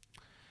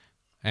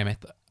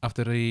einmitt,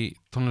 aftur í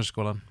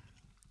tónlistarskólan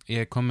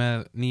ég kom með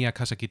nýja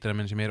kassagítarinn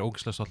minn sem ég er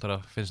ógeðslega stoltur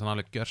af, finnst hann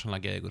alveg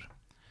gjörsamlega geðugur.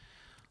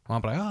 Og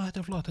hann bara, já,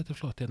 þetta er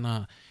flott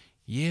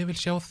ég vil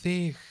sjá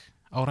þig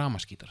á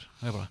rafmagnsgítar.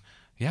 Og ég bara,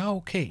 já,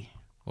 ok.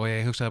 Og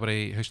ég hugsaði bara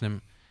í hausnum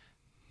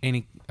eini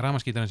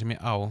rafmagnsgítarinn sem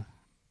ég á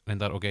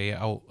reyndar, ok, ég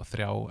á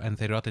 3 en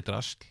þeir eru allir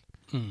drasl.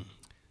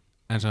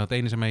 En svo þetta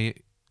eini sem ég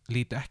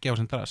líti ekki á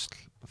sem drasl,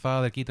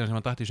 það er gítarinn sem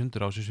hann datt í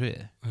sundur á þessu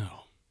sviði. Já.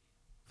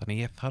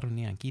 Þannig ég þarf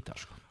nýjan gítar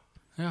sko.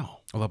 Já.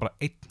 Og það er bara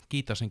einn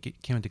gítar sem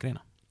kemur til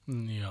greina.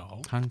 Já.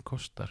 Hann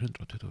kostar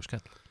 120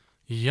 skall.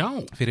 Já.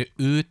 Fyrir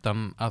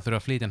utan að þurfa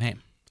að flytja hann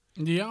heim.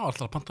 Já,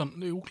 alltaf að panta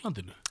hann í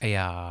útlandinu.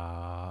 Já,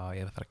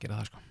 ég þarf að gera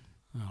það sko.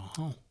 Já.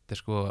 Þetta er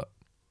sko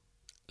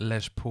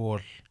Les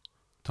Paul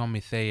Tommy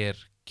Thayer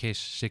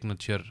Kiss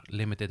Signature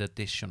Limited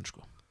Edition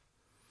sko.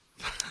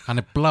 Hann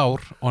er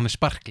blár og hann er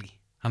sparkly.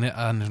 Hann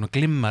er svona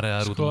glimmar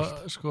eða út um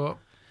allt. Sko,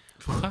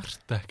 þú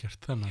þarft ekkert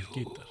þennan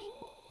gítar.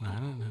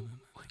 Nei.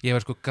 Ég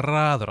verð sko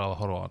graður á að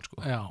horfa á hann sko.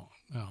 Já.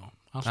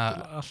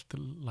 Allt er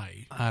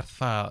læg.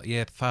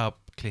 Ég er það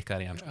klikkar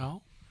í hann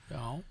sko.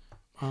 Já,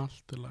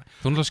 allt er læg.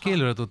 Þú náttúrulega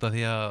skilur þetta út af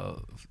því að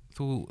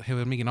þú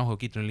hefur mikið áhuga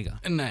á gítarum líka.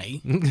 Nei,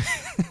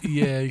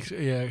 ég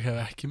hef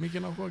ekki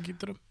mikið áhuga á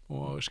gítarum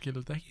og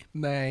skilur þetta ekki.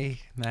 Nei,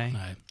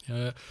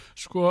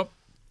 Sko,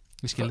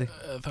 ég skil þig.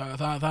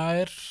 það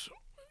er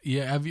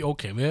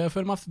ok, við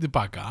förum aftur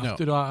tilbaka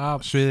aftur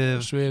af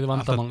sviði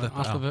vandamáli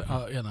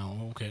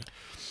ok.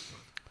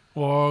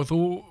 Og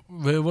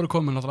við vorum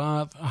komin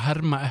að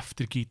herma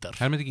eftir gítar.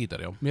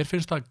 Já. Mér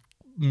finnst það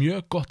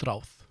mjög gott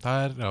ráð. Það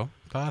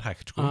er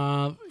hægt, sko.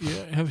 Að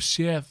ég hef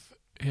séð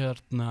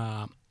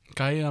hérna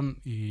gæjan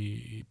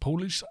í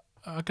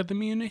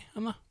Pólísakademíunni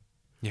hana.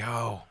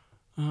 Já.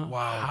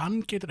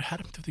 Hann getur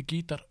hermt eftir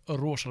gítar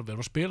rosalega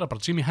vel og spila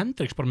bara Jimi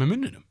Hendrix bara með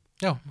munninum.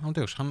 Já, hann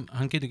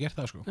getur gert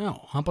það, sko. Já,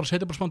 hann bara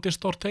setur bara smá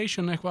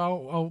distortation eitthvað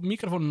á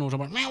mikrofóninu og svo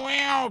bara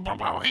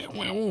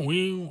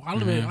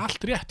alveg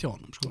allt rétt hjá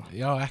honum, sko.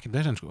 Já, ekki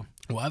þess sko.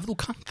 Og ef þú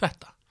kannt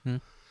þetta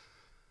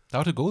þá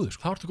ertu góður,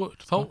 sko.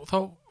 Þá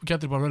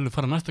getur bara vel að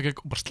fara næsta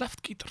gegn og bara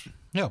sleppt gítar.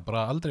 Já,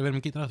 bara aldrei verið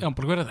með gítar að Já,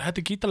 bara hverja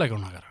þetta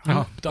gítarleikurinn okkar.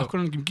 Hann betur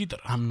akkur ekki gítar,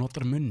 hann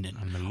notar munnin.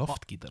 Hann með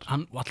loftgítar.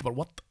 Hann allir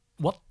bara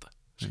what?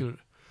 Skilur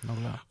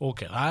Nálega.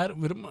 Ok,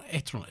 við erum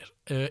eitt svona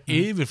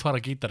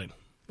yfirfara gítarinn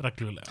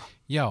reglulega.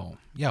 Já,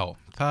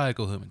 það er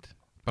góð hugmynd.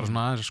 Bara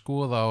svona aðeins að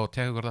skoða og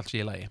teka hvort allt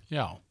sé í lagi.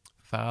 Já.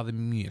 Það er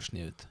mjög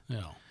sniðugt.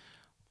 Já.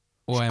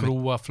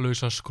 Skrúa,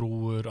 flausa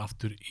skrúur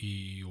aftur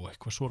í og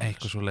eitthvað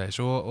svoleiðis.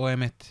 Og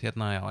einmitt,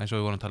 hérna, já, eins og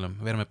við vorum að tala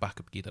vera með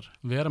backup gítar.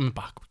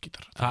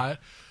 Það er,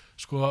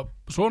 sko,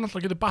 svo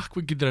náttúrulega getur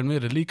backup gítarinn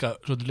verið líka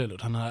svolítið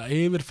leilur, þannig að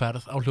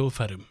yfirferð á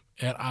hljóðfærum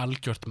er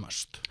algjört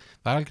must.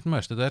 Það er algjört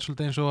must, þetta er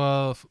svolítið eins og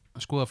að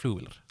skoða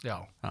flugvílar. Já.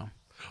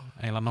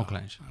 Eiginlega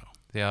nákvæmlega eins.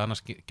 Því að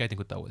annars gæti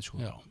einhver dáið, sko.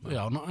 Já,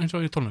 eins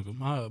og í tónleikum,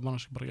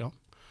 mannars bara,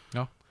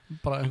 já.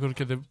 Bara einhver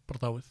getur bara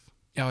dáið.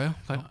 Já,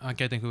 það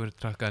gæti einhver verið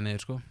trakkað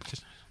niður, sko.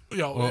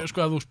 Já,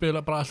 sko að þú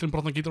spila bara allir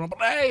brotna gítar og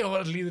bara nei, og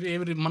það líður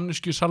yfir í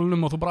mannesku í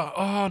salnum og þú bara,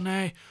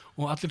 nei,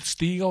 og allir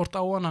stíga úr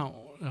á hana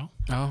og, já.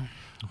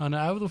 Þannig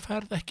að ef þú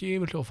ferð ekki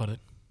yfir hljóðfærið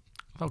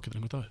þá getur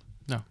einhvern dáið.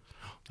 Já,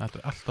 það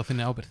er alltaf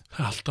þinni ábyrgð.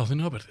 Alltaf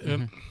þinni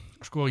ábyrgð.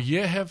 Sko,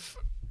 ég hef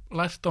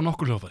lært á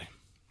nokkur hljóðfæri.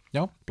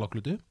 Já,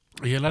 blokkflautu.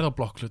 Ég lærði á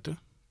blokkflautu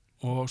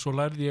og svo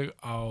lærði ég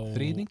á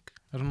þrýning,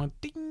 það er svona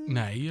ding.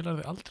 Nei, ég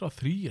lærði aldrei á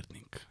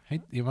þrýjörning.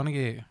 Ég man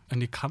ekki.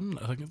 En ég kann,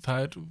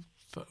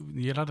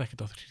 ég lærði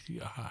ekkert á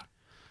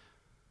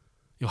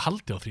ég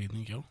haldi á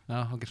þrýning, já. Já,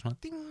 ok, svona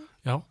ding.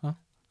 Já.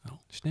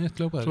 Sniðugt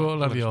hljóðfæri. Svo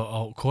lærði ég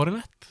á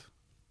korinet.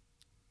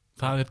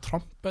 Það er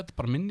trompet,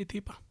 bara minni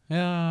típa.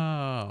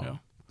 Já.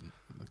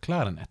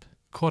 Klarinet.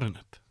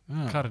 Korinet,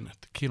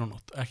 klarinet,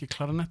 kílónót. Ekki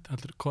klarinet,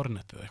 heldur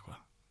korinet eða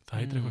eitthvað. Það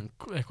heitir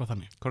eitthvað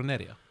þannig.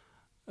 Korineria.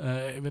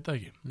 Ég veit það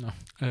ekki. No.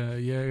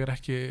 Ég er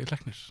ekki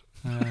læknir.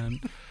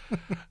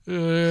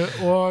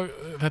 Og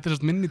þetta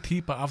er minni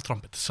típa af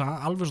trompet.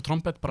 Alveg svo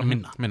trompet, bara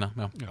minna.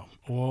 Já.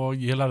 Og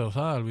ég lærði á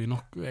það alveg í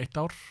 1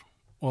 ár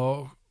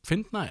og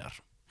fyndnaðjar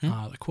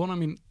að kona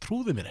mín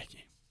trúði mér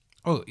ekki.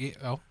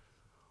 Já.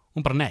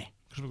 Hún bara nei,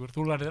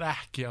 þú lærðir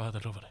ekki á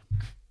þetta hljóðfæri.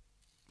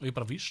 Og ég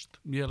bara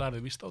ég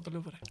lærði víst á þetta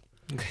hljóðfæri.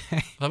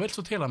 Okay. Það vil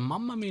svo til að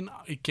mamma mín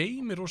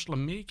geymir rosalega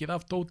mikið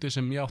af dóti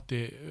sem ég átti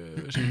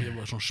sem ég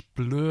var svona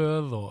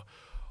splöð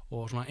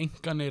og svona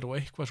enganir og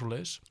eitthvað svo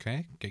leiðis. Ok,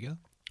 geggjað.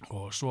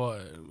 Og svo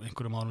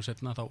einhverjum árum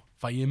setna þá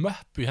fæ ég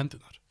möppu í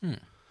hendunar.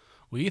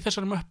 Og í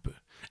þessari möppu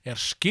er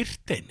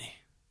skírteini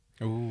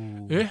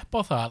upp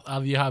á það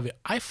að ég hafi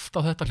æft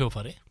á þetta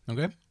hljóðfæri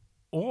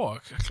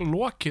og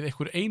lokið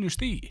einhver einu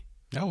stigi.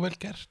 Já, vel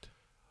gert.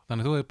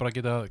 Þannig þú hefur bara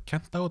getað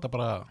kent á þetta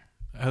bara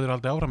hefur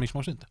aldrei áfram í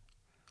smá stund.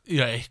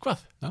 Já,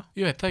 eitthvað. Já.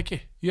 Ég veit það ekki.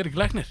 Ég er ekki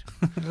læknir.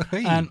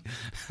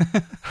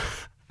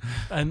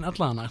 En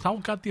allavega, þá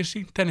gat ég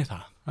sýnt henni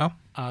það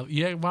að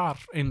ég var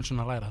einu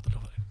svona að læra þetta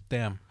hljóðfæri.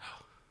 Damn.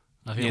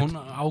 Því hún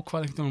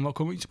ákvað ekkert um að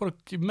koma ég bara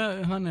með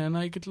þannig en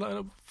að ég get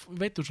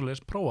veitur svo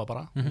leiðis, prófa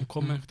bara og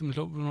koma ekkert um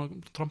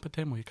trompet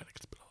heim og ég kann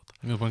ekkert spila á þetta.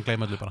 Ég var búin að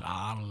gleyma allir bara.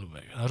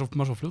 Alveg. Það er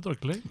maður svo fljótur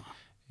að gleyma.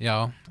 Já,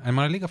 en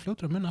maður er líka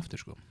fljótur að munna aftur,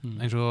 sko.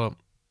 Eins og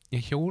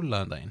ég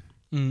hjólaði daginn.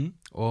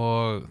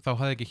 Og þá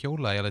hafði ég ekki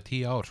hjólað í alveg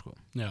 10 ár, sko.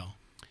 Já.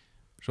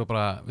 Svo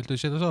bara, viltu þið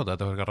setja það á þetta?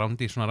 Þetta var eitthvað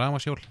rámdi í svona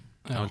rafmagnshjól.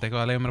 Það vildi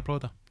eitthvað að leiða mér að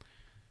prófa þetta.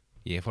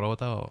 Ég fór á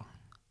þetta og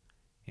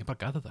ég bara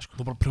gata þetta, sko.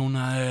 Þú bara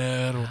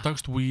prjónaðir og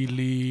dagst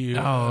wheelie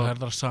og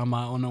herðar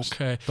sama og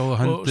stóða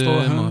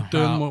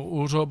höndum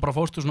og svo bara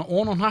fórstu svona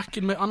ón á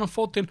hnakkin með annan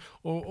fótinn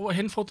og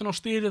hinn fótinn á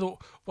stýrið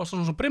og varst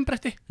svona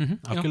brimbretti.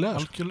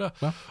 Algjörlega.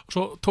 Og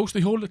svo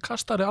tókstu hjólið,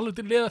 kastaði alveg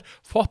til liðar,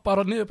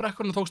 foppar niður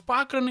brekkunum og tókst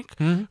bakgræning.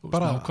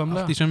 Bara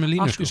allt í sömu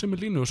línu, sko. Allt í sömu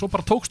línu og svo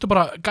bara tókstu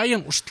bara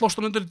gæjan og slóst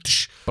hann undir.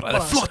 Bara,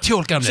 það er flott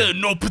hjól, gamli. Segðu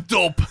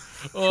nope-dope.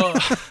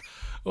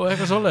 Og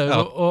eitthvað svoleiðis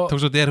tók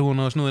svo derhún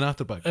og snúðin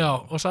afturbak. Já,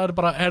 og sagði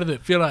bara, herðu,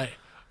 félagi,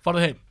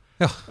 farðu heim.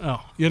 Já,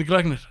 ég er ekki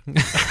læknir.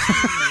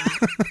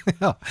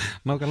 Já,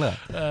 nákvæmlega.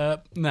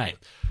 Nei.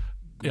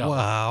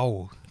 Vá.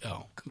 Já.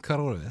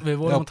 Hvað voru við? Við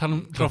vorum að tala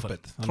um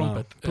trompet.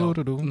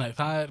 Nei,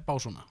 það er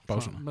básuna.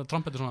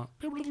 Trompet er svona.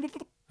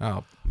 Já,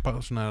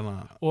 básuna er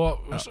hana.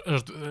 Og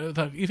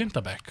í 5.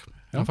 bekk,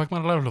 þá fæk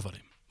maður að læra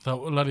hljóðfæri. Þá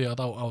lærði ég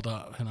á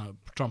þetta,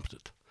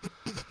 trompet.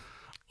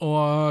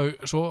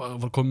 og svo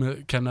var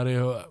komið kennari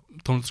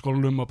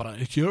tónlistaskólanum og bara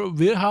here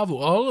we have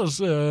all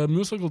these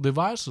musical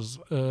devices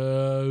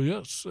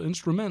yes,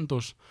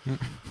 instrumentos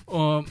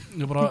og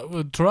ég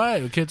bara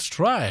try, kids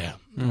try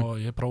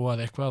og ég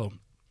prófaði eitthvað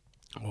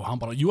og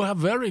hann bara you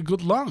have very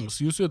good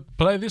lungs, you should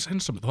play this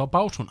instrument, það var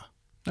básuna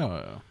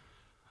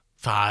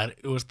það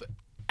þú veist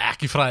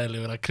ekki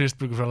fræðilegur að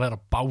Kristbjörgur fyrir að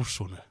læra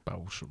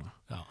básuna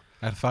já.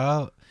 Er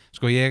það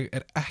sko ég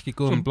er ekki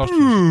góð með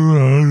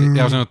blástur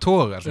já svona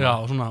tógar já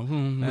svona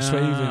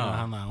sveifina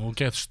hana og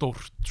get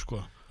stórt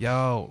sko já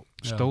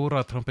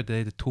stóra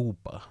trompetið heitir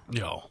túba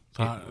já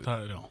það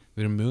er já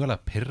við erum mögulega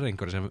að pirra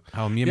einhverju sem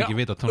hafa mjög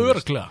mikið vita á tónlist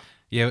örglega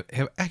ég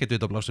hef ekkert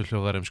vita á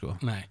blásturhljóðarum sko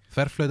nei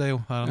þverflauta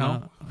jú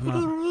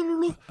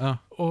já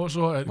og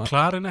svo er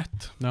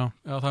klarinett já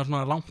það er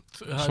svona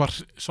langt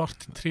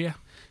svart tré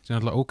sem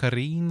alltaf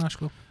ókarína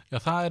sko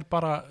já það er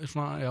bara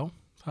svona já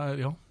það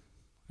er já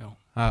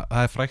það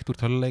er frækt úr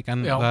töluleik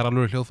en já. það er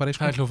alveg hljóðfæri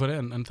sko það er hljóðfæri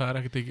en það er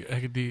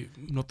ekkert í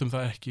notum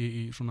það ekki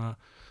í svona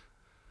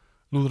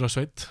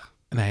lúðrasveit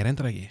nei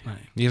reyndar ekki nei.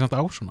 ég er samt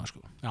á svona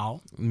sko já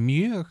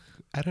mjög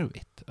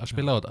erfitt að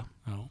spila á þetta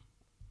já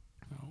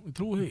ég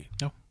trúi því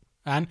já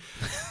en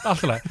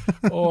alltaf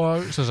leið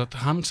og sem sagt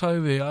hann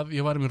sagði að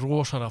ég væri með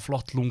rosalega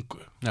flott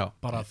lungu já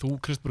bara þú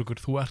Kristbjörgur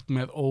þú ert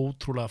með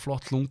ótrúlega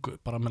flott lungu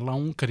bara með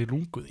langar í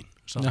lungu þín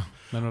já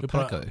menn að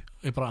taka þau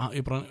ég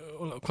bara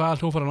hvaða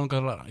hljóðfæri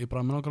langar að læra ég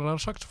bara með langar að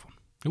læra saxofón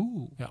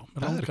já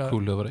það er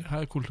cool hljóðfæri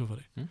það er cool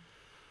hljóðfæri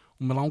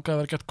og mér langar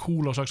að vera gett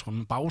cool á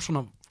saxofón bá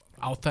svona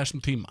á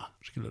þessum tíma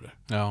skilurðu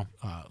já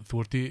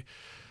þú ert í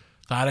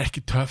það er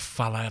ekki töff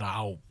að læra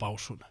á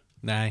básuna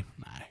nei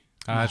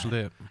það er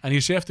svolítið en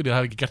ég sé eftir því að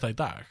það hef ekki gert það í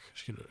dag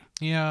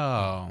skilurðu já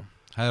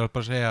það er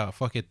bara að segja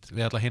fuck it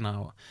við alla hina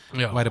og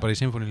væri bara í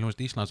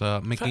Sinfóníuhljómsveit Íslands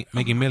að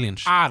making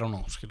millions I don't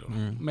know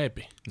skilurðu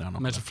maybe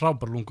með þessi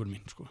frábær lungur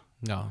mín sko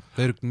já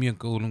þau eru mjög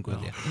góð lungur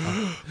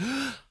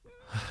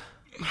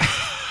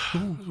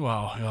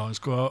já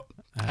sko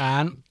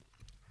en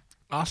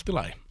allt í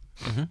lagi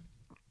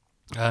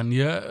en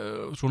ég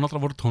svo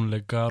náttúrulega voru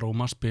tónleikar og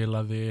maður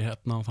spilaði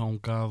hérna og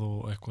þangað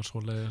og eitthvað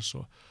svoleiðis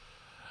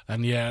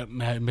en ég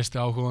misti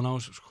áhugan á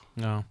þessu sko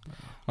já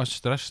varstu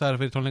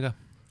stressaður fyrir tónleika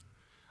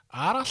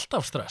það er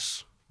alltaf stress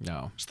já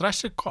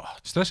stress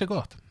er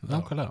gott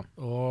nákvæmlega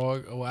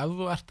og ef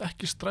þú ert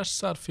ekki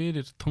stressar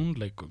fyrir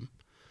tónleikum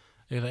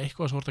eða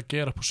eitthvað sem þú ert að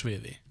gera upp á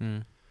sviði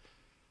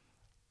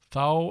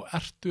þá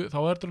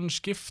ertu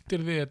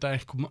skiptir við þetta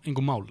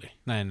einhver máli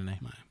nei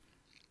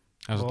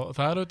og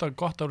það er auðvitað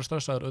gott að vera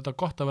stressaður auðvitað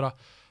gott að vera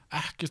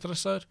ekki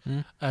stressaður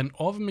en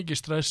of mikið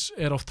stress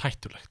er oft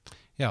hættulegt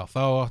já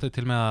þá áttu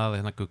til með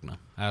að gugna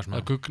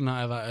að gugna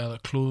eða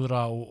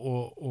klúðra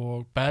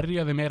og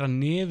berja þig meira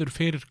niður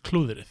fyrir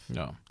klúðrið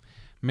já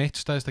mitt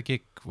stæðsta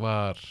gig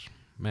var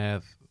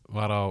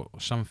á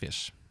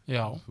Samfés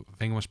já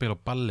fengum að spila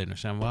á ballinu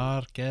sem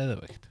var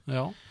geðveikt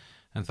já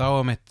en þá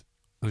var mitt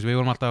þú veist við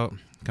vorum alltaf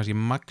kannski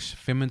max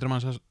 500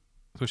 manns að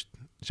þú veist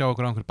sjá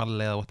okkur á einhver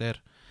balli eða what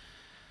er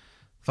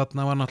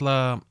þarna var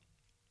náttúrulega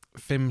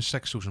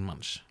 5-6 þúsund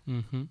manns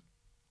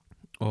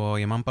og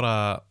ég man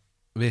bara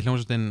við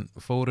hljómsveitin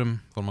fórum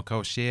á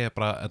KFC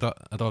bara,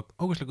 þetta var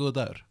ógeðslega góða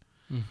dagur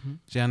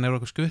síðan er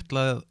okkur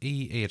skutlað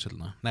í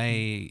Egilssöluna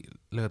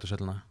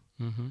Laugardalssöluna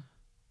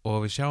og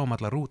við sjáum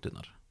allar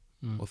rútunar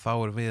og þá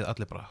erum við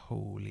allir bara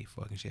holy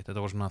fucking shit,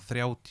 þetta var svona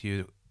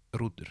 30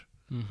 rútur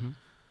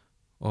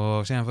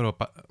og síðan fyrir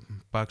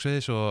við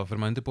baksviðis og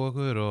fyrir maður undirbúa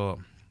okkur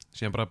og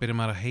síðan bara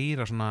byrjum maður að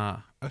heyra svona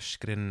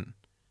öskrin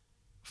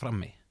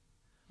frammi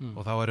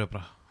og þá erum við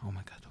bara oh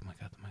my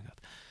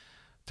god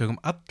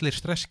tökum allir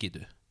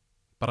stresskítu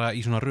bara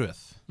í svona röð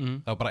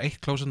það var bara eitt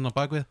klósettinn á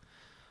bakvið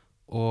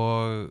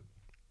og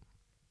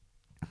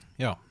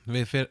já,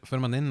 við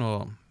förum hann inn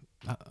og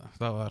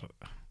það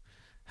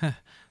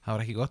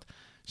var ekki gott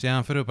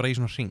síðan förum við bara í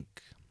svona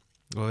ring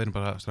og við erum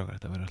bara strákar,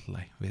 þetta verður alltaf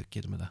læg við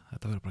getum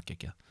þetta verður bara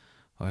geggjað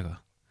og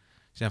eitthvað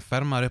síðan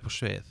fer maður upp á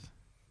svið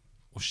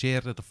og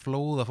sér þetta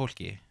flóða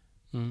fólki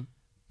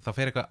þá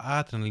fer eitthvað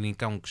adrenalín í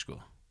gang sko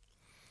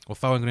og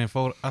þá einhvern veginn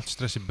fór allt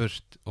stressi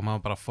burt og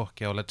maður bara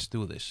fuck yeah, let's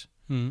do this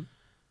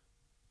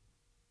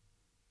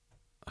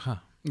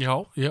já,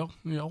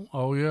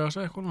 á ég að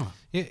segja eitthvað núna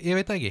ég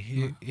veit það ekki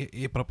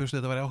ég bara bjóst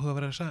þetta að vera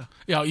áhugaverð að segja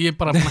já, ég er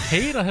bara búin að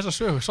heyra þessa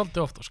sögu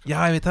svolítið ofta sko. já,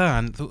 ég veit það,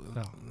 en þú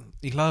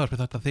í hlaðvarpi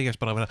þetta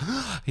þykjast bara að vera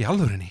í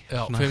alvörinni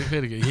já,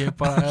 fyrir ekki, ég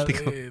bara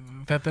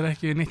þetta er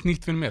ekki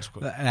nýtt fyrir mér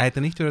sko. Nei, þetta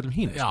er nýtt fyrir öllum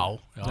hín já,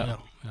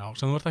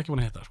 sem þú ert ekki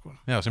búin að hitta sko.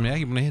 já, sem ég er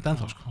ekki búin að hitta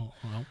ennþá sko.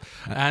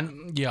 en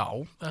já,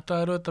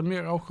 þetta er auðvitað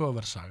mjög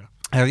áhugaverð saga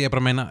ég er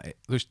bara að meina,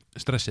 þú veist,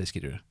 stressið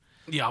skýrur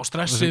já,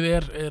 stressið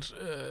er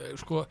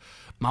sko,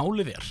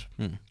 málið er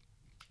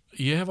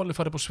ég hef alveg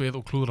farið upp á svið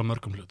og klúðra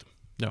mörgum hlutum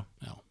já.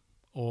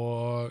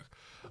 Og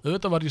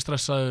auðvitað var ég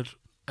stressaður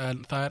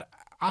en það er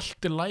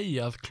allt í lagi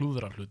að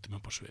klúðra hlutum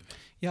upp á sviði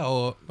já,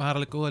 og það er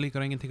alveg góða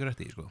líkur og enginn tekur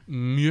eftir sko.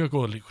 mjög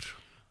góða líkur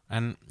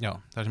en já,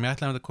 það sem ég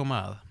ætlaði að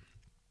koma að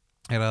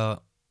er að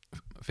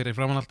fyrir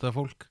framan allt það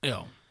fólk já.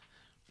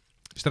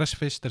 Stress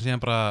fyrst er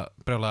síðan bara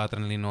brjála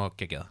adrenalín og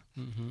geggjað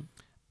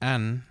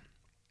en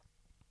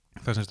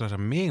það sem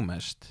stressar mig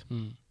mest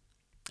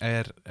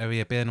er ef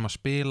ég beðin að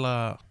spila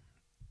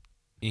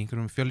í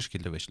einhverjum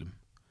fjölskylduveislum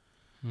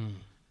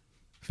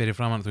fyrir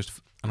framan, þú veist,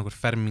 annarkur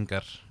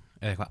fermingar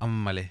eða eitthvað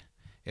afmæli.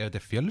 Ef þetta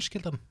er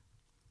fjölskyldan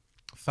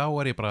þá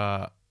er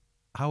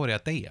ég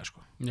að deyja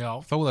sko. Já.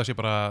 Þó það sé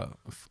bara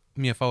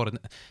mjög fárið,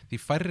 því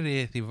færri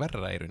því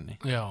verra í rauninni.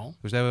 Já.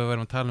 Þú veist, ef við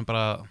verðum að tala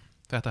bara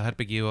þetta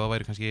herbyggi og það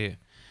væri kannski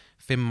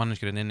 5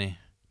 manneskjur inni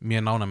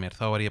mjög nána mér,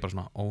 þá er ég bara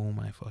svona oh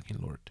my fucking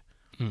lord.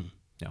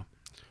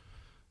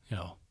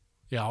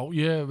 Já,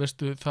 ég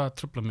veistu, það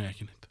trufla mig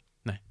ekki neitt.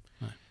 Nei.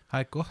 Það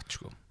er gott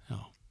sko. Já.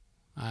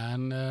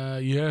 En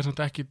ég er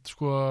samt ekki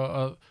sko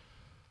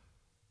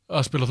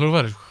að spila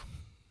þrjóðværi sko.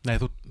 Nei,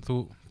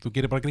 þú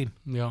gerir bara grín.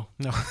 Já.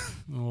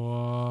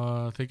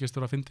 Og þykist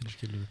þú að fyndin,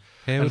 skilur við.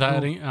 Hefur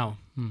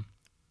þú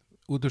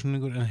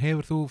útúrsningur, en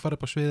hefur þú farið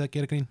upp á svið að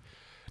gera grín?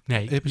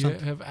 Nei, ég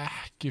hef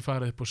ekki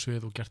farið upp á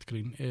svið og gert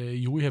grín.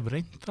 Jú, ég hef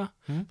reynt það.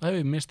 Það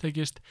hefur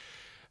mistekist.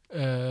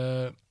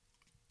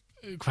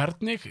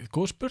 Hvernig?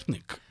 Góð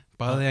spurning.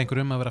 Baðið einhver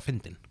að vera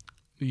fyndin?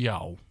 Já,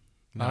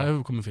 það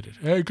hefur komið fyrir.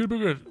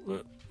 Guðbjörgur,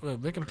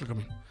 vekjara klukka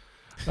mín.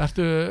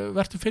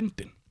 Vertu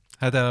fyndin.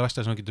 Þetta er það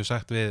versta sem þú getur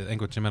sagt við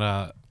einhvern sem er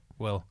að,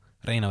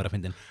 reyna að vera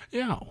fyndin.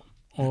 Já,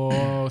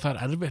 og það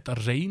er erfitt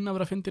að reyna að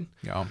vera fyndin.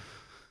 Já.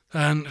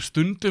 En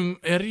stundum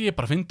er ég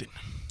bara fyndin.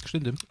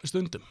 Stundum.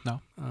 Já.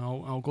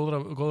 Á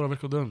góðra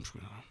virka dögum,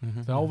 sko.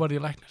 Þá verð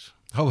ég læknir.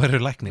 Þá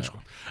verður læknir,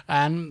 sko.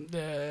 En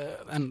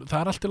það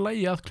er alltaf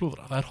lægi að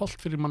klúðra. Það er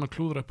holdt fyrir mann að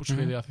klúðra upp úr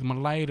sviði að því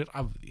mann lærir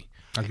af því.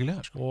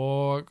 Algjörlega, sko.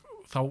 Og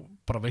þá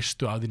bara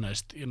veistu að því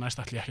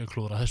næst ætli ég ekki að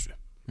klúðra þessu.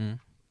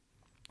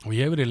 Og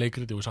ég hef verið í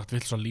leikriti og sagt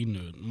vilsa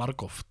línu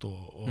margoft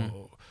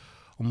og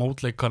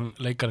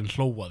mótleikarinn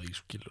hlóa því,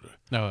 skilur.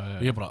 Já.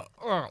 Og ég bara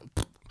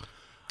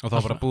og þá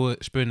bara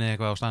spunnið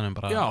eitthvað á staðnum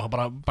bara. Já,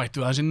 bara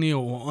bættu það sinni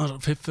og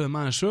fiffuðum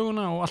aðeins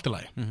söguna og allt í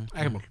lagi.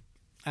 Ekki mál.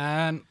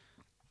 En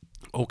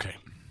ok,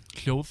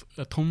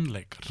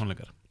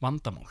 tónleikar.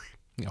 Vandamál.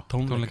 Já,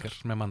 tónleikar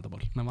með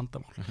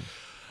vandamál.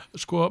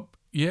 Sko,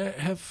 ég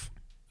hef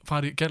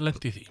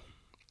lent í því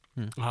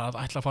að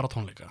ætla að fara á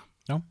tónleika.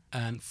 Já.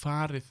 En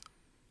farið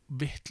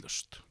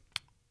vittlust.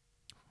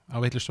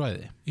 Á vittlust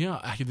svæði? Já,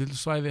 ekki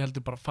vittlust svæði,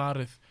 heldur bara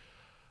farið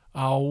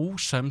á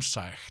sem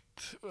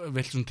sagt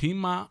vittlust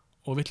tíma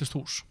og vittlust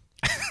hús.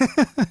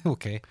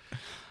 Ok.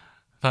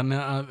 Þannig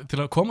að til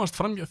að komast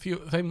fram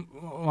þeim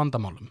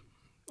vandamálum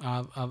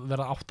að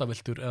vera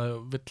áttaviltur eða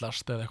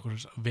villast eða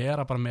eitthvað,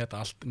 vera bara með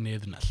þetta allt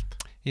niðurnelt.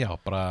 Já,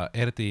 bara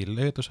er þetta í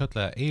Laugardalshöll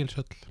eða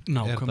Egilshöll?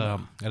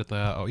 Er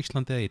þetta á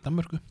Íslandi eða í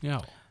Danmörku? Já.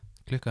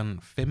 Klukkan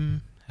 5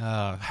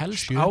 eða 7?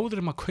 Helst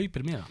áður maður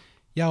kaupir með það.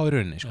 Já, í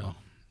rauninni, sko.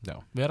 Já.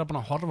 Vera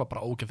bara að horfa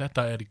bara, ok,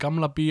 þetta er í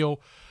gamla bíó,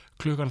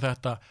 klukkan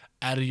þetta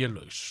er ég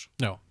laus.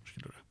 Já,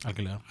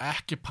 algjörlega.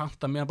 Ekki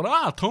panta mér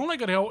bara,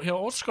 tónleikar hjá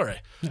Óskari.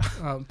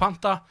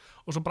 Panta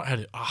og svo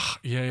bara,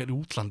 ég er í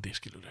útlandi,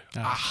 skilur við.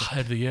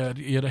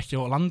 Ég er ekki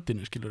á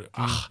landinu, skilur við.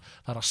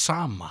 Það er að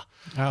sama.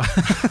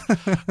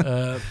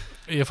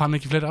 Ég fann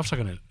ekki fleiri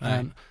afsakanir,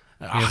 en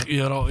ég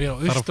er á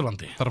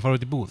Austurlandi. Þarf að fara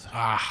út í búð.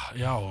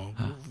 Já,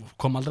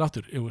 kom aldrei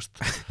aftur, ég veist.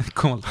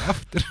 Kom aldrei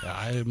aftur?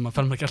 Já, maður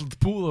fer með ekki alltaf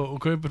í búð og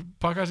kaupir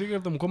pakkaði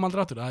sigarettum og kom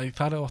aldrei aftur.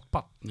 Það er átt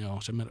barn,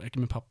 sem er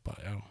ekki með pappa,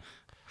 já.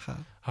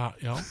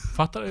 Já,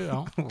 fattar ég, já.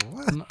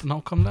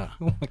 Nákvæmlega.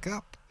 Oh my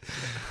god.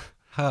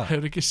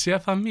 Hefur ekki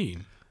séð það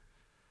mín?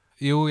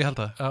 Jú, ég held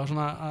það.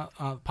 Svona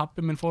að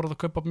pappi minn fór að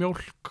kaupa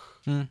mjólk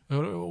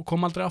og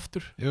kom aldrei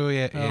aftur. Jú,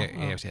 ég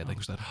hef séð þetta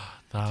einhvers staðar.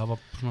 Það var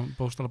svona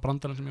bókstala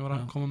brandarinn sem ég var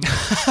að koma með.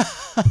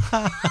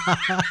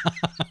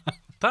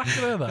 Takk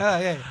fyrir þetta.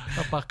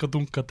 Það bakka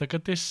dunga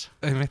dekadis.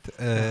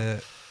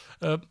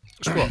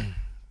 Sko,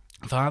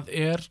 það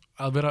er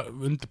að vera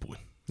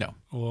undirbúin. Já.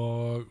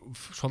 Og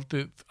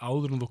svolítið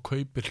áður en þú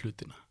kaupir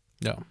hlutina.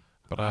 Já.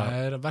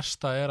 Það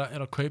versta er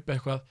að kaupa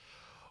eitthvað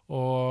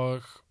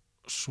og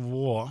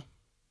svo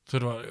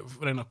þurfa að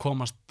reyna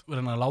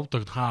að láta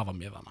okkur hafa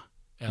með hana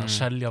eða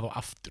selja þá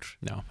aftur.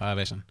 Já, það er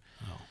vesen.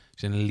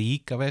 Sen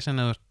líka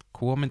vesen að þú ert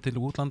komin til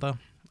útlanda,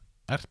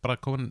 ert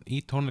bara komin í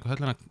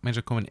tónleikahöllina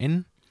meins og komin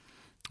inn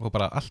og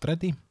bara allt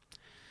ready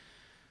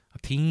að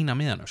týna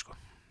miðanum, sko.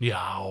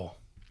 Já.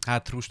 Það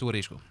er true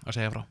story, sko, að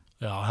segja frá.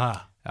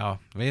 Já,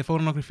 við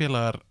fórum nokkur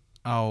félagar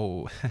á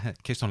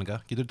Kiss tónleika,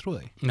 getur þú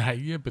trúið því? Nei,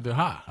 ég byrju,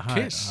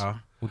 Kiss? Já,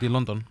 út í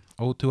London,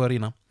 O2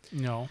 Arena.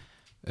 Já.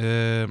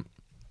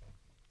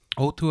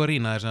 O2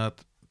 Arena er svona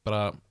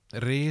bara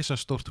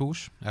risastórt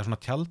hús, eða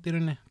svona tjald í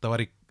rauninni. Það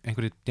var í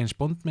einhverju James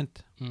Bond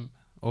mynd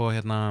og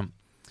þetta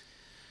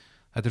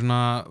er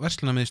svona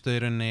verslunarmiðstöð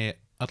í rauninni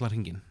allan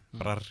hringinn,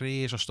 bara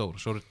risastór.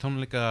 Svo eru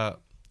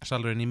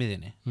tónleikasalurinn í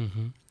miðjunni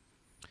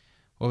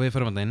og við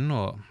förum inn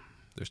og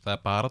þú veist, það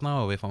er barna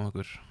og við fáum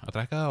okkur að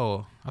drekka og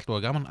allt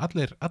var gaman.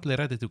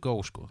 Allir ready to go,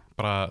 sko.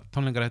 Bara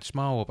tónleikar eftir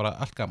smá og bara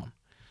allt gaman.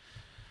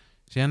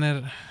 Síðan er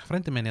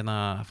frændi minn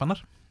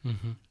Fannar.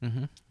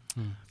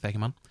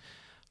 Þekki mann.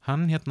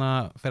 Hann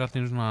fer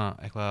allir svona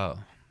eitthvað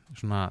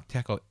svona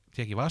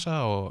tek í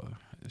vasa og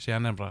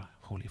síðan er hann bara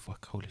holy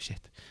fuck, holy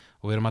shit.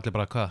 Og við erum allir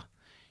bara, hvað?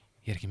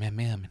 Ég er ekki með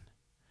miða minn.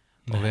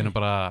 Og við erum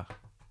bara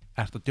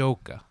ert að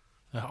djóka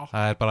Já.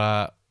 það er bara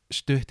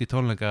stutt í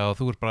tónleika og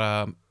þú ert bara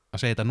að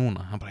segja þetta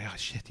núna hann bara, já,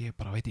 shit, ég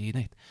bara veit ekki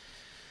neitt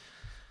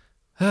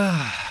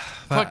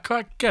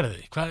Hvað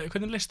gerði þið?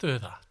 Hvernig listu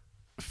þið það?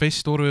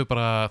 Fyrst voru við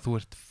bara, þú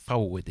ert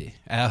fáviti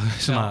eða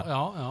svona,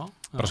 Já.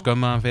 bara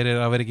skömmaðan fyrir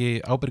að vera ekki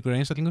ábyrgur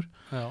einstaklingur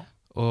Já.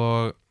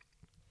 og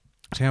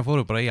síðan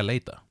fórum við bara að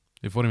leita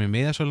við fórum í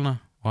miðasöluna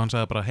og hann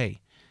sagði bara hei,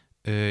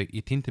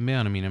 ég týndi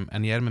miðanum mínum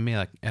en ég er með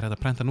miða, er þetta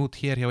prentan út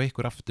hér hjá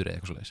ykkur aftur eða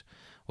eitthvað svoleiðis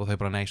og þau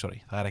bara, nei,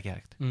 sorry, það er ekki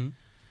hægt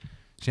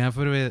síðan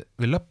fórum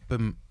við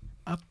löppum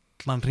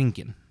allan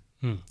ringin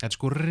þetta er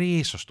sko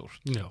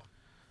risastórt Já.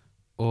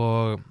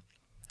 og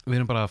við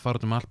erum bara að fara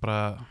út um allt bara,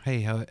 hei,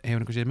 hefur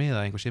einhver séð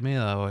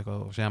miða og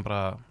eitthvað og síðan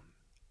bara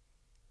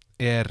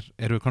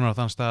erum við konar á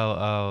þann stað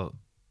að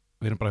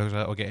við erum bara að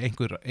hugsa, ok,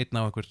 einn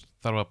af okkur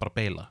þarf að bara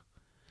beila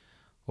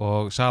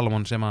og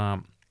Salomon sem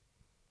að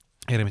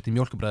er einmitt í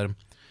Mjólkubræðurum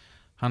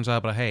hann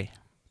sagði bara, hei,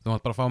 þú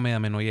mátt bara fá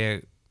miða minn og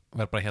ég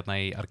verð bara hérna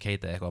í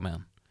arcade eða eitthvað með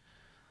hann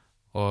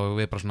og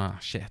við bara svona,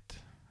 shit,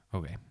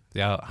 ok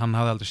því að hann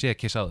hafði aldrei séð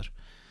Kiss áður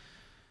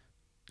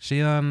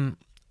síðan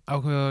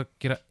ákveðu að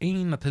gera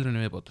eina tilraun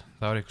viðbót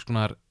það var eitthvað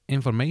svona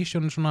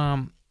information svona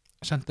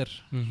center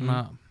svona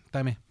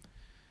dæmi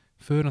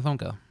förum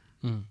þangað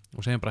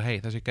og segjum bara, hei,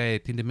 þessi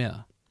gæði týndi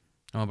miða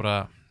og hann bara,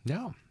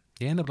 já,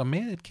 ég er nefnilega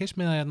með eitt Kiss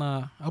miða hérna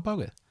á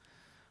bakvið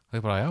og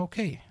ég bara, já, ok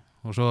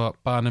og svo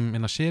baði hann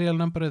hérna serial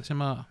numberið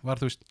sem að var,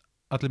 þú veist,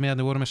 allir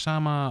miðarnir voru með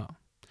sama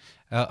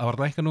eða það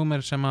var eitthvað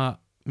númer sem að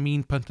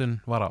mín pöntun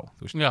var á,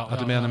 þú veist,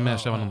 allir miðarnir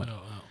með sama númer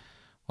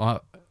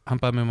og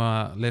hann baði mig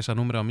að lesa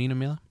númerið á mínum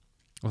miða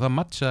og það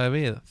matchaði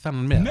við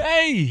þennan miða.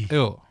 Nei!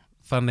 Jú,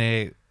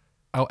 þannig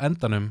á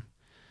endanum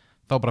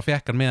þá bara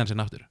fekk hann miðan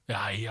sinn aftur.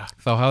 Jæja.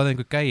 Þá hafði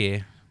einhver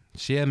gæi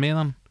séð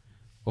miðan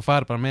og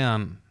farið bara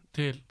miðan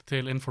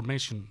til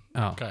information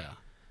gæja.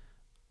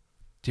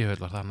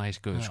 Djöfull var það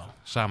næsku, sko.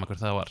 Sama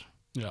hver það var.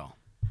 Já.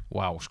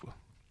 Vá, sko.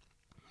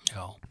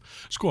 Já.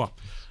 Sko,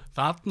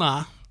 þarna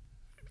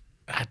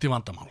þetta er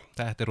vandamál.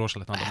 Þetta er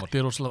rosalegt vandamál. Þetta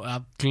er rosalega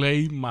að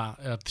gleyma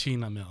eða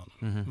týna með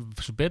hann.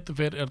 Svo betur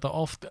fyrir er þetta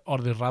oft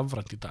orðið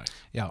rafrænt í dag.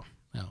 Já.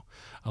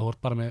 Að þú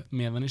ert bara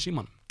með hann í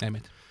síman.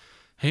 Einmitt.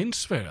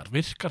 Hins vegar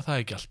virkar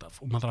það ekki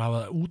alltaf og maður þarf að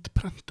hafa það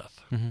útprentað.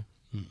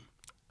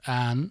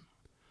 En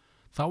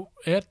þá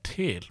er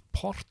til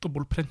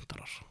portable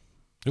printerar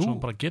sem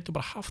bara getur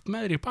bara haft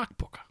með þér í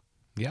bakpoka.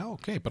 Já,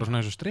 ok, bara svona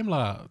eins og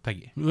streamla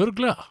tæki.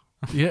 Örugglega.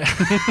 Ég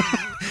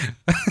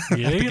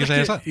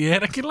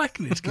er ekki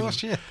læknir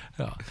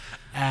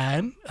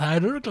en það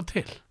er örugglega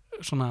til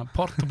svona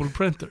portable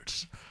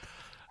printers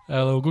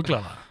ef þú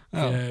googlar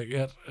það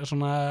ég er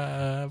svona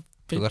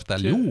þú ert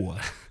að ljúga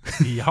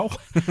já,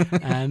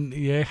 en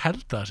ég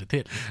held það sé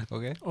til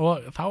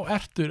og þá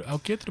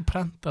getur þú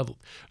prentað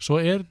út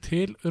svo er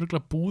til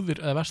örugglega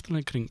búðir eða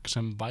verslanir kring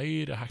sem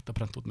væri hægt að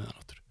prenta út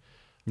meðan áttur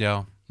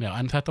Já,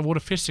 en þetta voru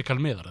physical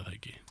miðar eða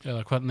ekki?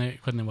 Eða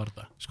hvernig var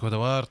þetta? Sko, þetta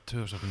var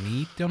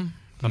 2019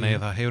 þannig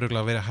að það hefur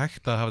örugglega verið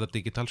hægt að hafa þetta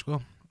digital, sko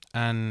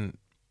en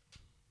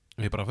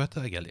við bara föttu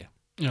það ekki, held ég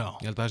Já.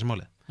 Ég held að það sé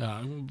málið Já,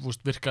 þú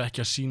veist, virkaði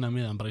ekki að sína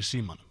miðan bara í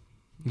símanum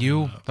Jú,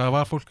 það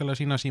var fólk alveg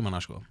að sína símana,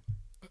 sko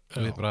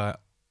Við bara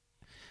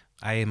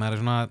maður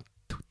er svona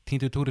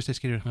týndu túristi,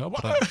 skilur Ég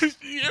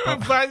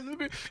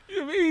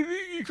veit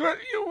ekki hvað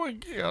ég var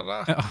að gera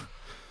Já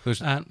Þú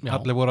veist,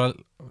 allir voru að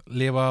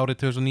lifa árið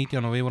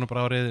 2019 og við vorum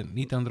bara árið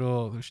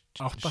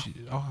 1908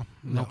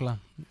 nákvæmlega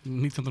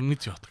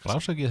 1998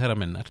 Rásakið þeirra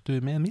minn,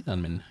 ertu með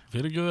miðan minn?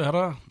 Fyrirgjöðu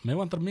herra, mig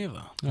vandar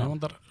miða mig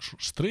vandar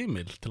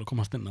streymil til að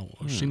komast inn á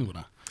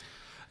sýninguna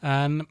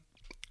en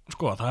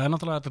sko, það er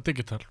náttúrulega þetta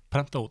digital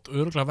prenta út,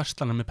 örugglega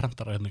verslanir með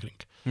prentara hérna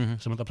kring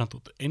sem þetta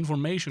prenta út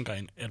information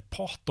gæin er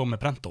potto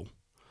með prentó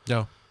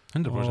Já,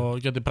 100%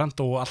 og geti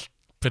prentó allt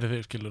fyrir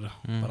þig, skilur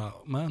bara,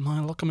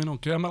 maður lokka mín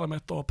og gefa meðlega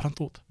mitt og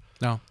prenta út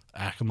Já.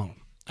 Ekki mál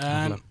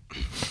en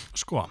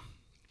sko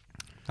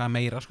það er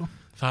meira, sko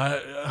það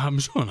er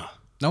með söguna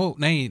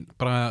nei,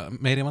 bara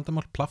meiri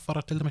vandamál,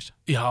 plaffarar til dæmis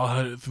Já,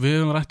 við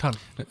höfum rætt hann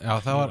Já,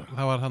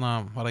 það var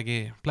þannig, var ekki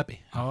plebbi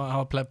Það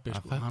var plebbi,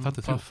 sko Hann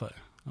plaffaði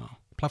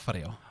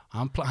Plaffari, já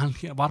Hann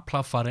var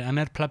plaffari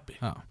en er plebbi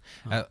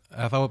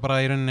Það var bara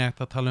í rauninni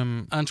eftir að tala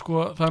En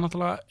sko, það er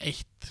náttúrulega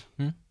eitt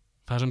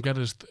það sem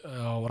gerðist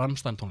á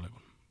Rammstein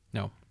tónleikun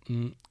Já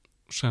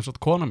sem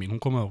sagt, kona mín,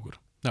 hún kom með okkur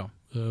Já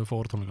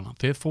fóru tónleikuna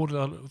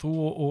þú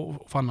og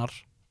Fannar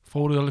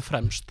fóruð alveg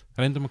fremst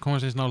reyndum að koma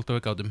sér snált og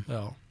við gátum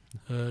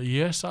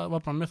ég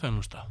var bara með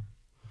það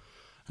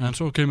en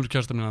svo kemur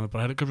kjærstan mín að mér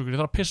bara, ég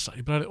þarf að pissa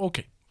ég bara,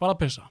 ok, var að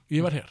pissa,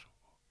 ég var hér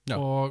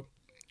og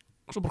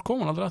svo bara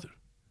kom hún aldrei aftur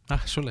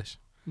svoleiðis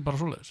bara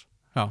svoleiðis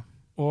Já.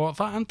 og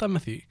það endaði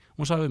með því,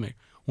 hún sagði við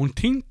mig hún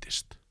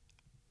týndist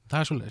það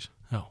er svoleiðis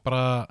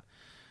bara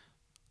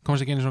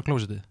komst ekki inn í svona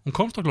klósettið hún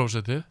komst á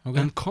klósettið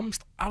en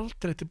komst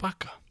aldrei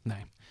tilbaka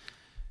nei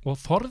og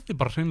þorði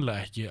bara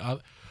hreinlega ekki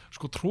að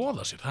sko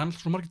tróða sér, það er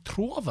svo margir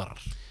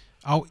tróðarar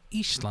á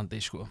Íslandi,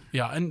 sko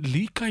já, en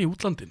líka í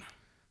útlandinu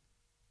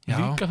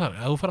líka þar,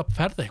 ef þú fer að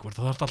ferða eitthvað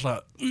þá þarf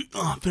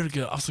alltaf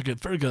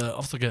fyrirgeðu,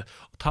 afsakið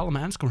og tala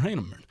með enskum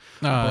hreinum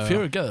bara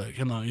fyrirgeðu,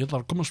 hérna, ég ætla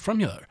að komast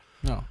fram hjá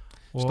þér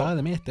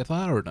staðið mitt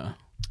þar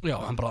já,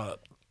 hann bara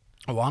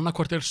og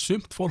annarkvort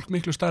sumt fólk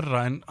miklu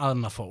stærra en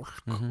annað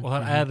fólk og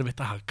það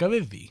erfitt að hagga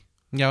við því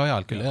já,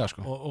 algjörlega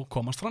sko og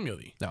komast fram hjá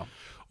því já.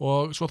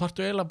 Og svo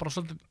þarftu eiginlega bara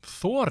svolítið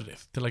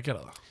þorið til að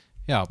gera það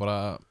já, bara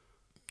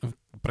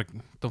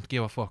don't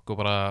give a fuck og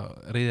bara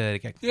ríða þér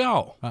í gegn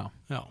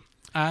já.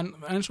 En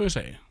eins og ég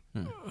segi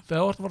þegar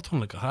þú ert að fara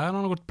tónleika, það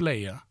annarkvort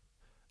bleia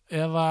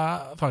eða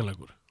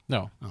þvægleikur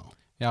já,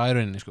 í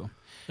rauninni sko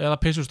eða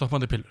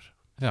pissustoppandi pillur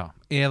já,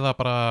 eða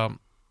bara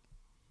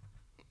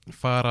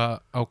fara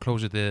á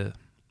klósitið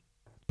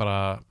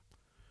bara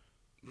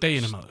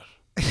deginum aður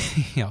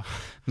já,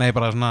 nei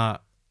bara svona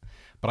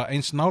bara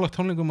eins nálægt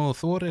tónleikum og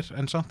þú þorir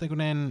en samt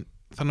einhvern veginn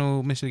þannig að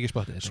þú missir ekki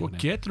spottið svo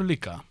getur þú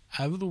líka,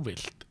 ef þú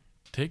vilt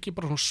tekið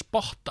bara svona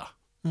spotta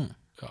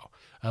já,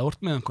 ef þú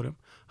ert með einhverjum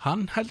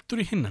hann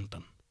heldur í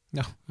hinendan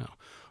já.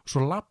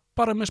 Svo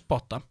lappar með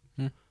spotta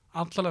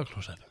allalega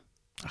klósitið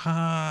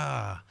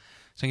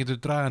sem getur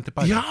dragan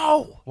tilbaka já,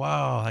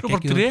 wow, þú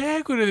bara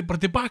dregur þið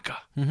bara tilbaka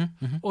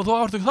og þá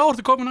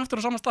ertu komin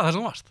aftur á sama stað þess að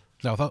þú varst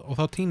já, og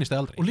þá týnist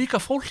þið aldrei og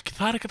líka fólk,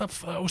 það ekkert að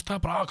það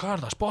er bara, hvað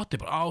er það, spotti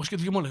bara,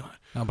 skilur ekki málið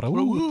já, bara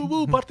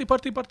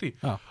party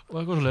og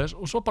eitthvað svo leiðis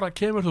og svo bara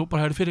kemur þú,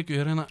 bara hefur fyrir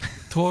ekki hérna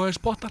tógaði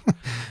spottar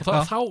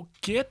og þá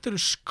getur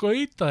þú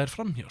skautað þér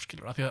framhjá,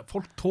 skilur, af því að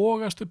fólk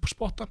tógast upp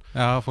spottan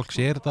já, fólk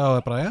sér þetta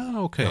og er bara, já,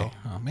 ok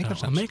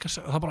make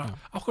sense það bara,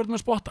 ákveður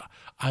með spotta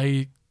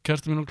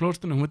kæristin mín á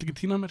klóstinu, hún veit ekki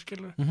tína mér,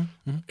 skilur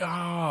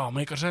já,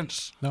 make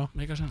sense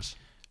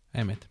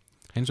einmitt,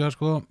 eins og það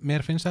sko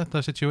mér finnst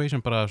þetta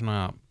situation bara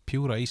svona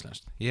pjúra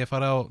íslenskt, ég hef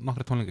farið á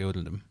nokkra tónleika í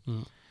útlöndum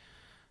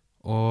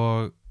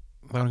og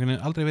það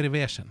var aldrei verið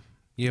vesen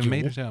ég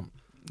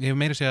hef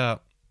meiri segja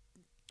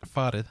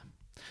farið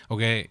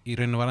ok, í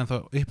rauninu var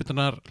ennþá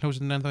uppbytunar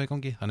hljómsveitin ennþá í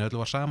gangi, þannig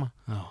öllu var sama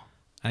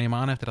en ég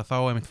man eftir að þá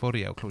einmitt fór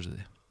ég á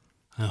klósiti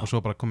og svo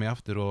bara kom ég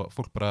aftur og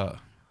fólk bara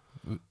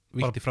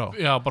víkti frá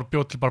já, bara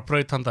bjóð til bara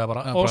brauthandaði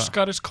bara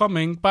Oscar is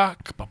coming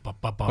back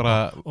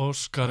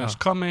Oscar is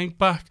coming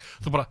back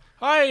þú bara,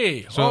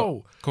 hæ,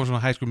 svo kom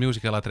svona High School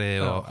Musical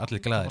atriði og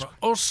allir glæðir sko.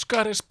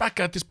 Oscar is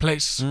back at this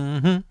place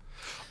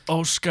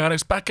Oscar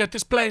is back at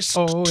this place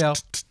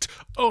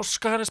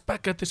Oscar is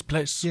back at this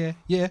place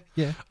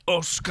yeah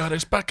Oscar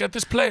is back at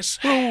this place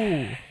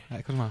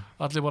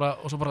allir bara,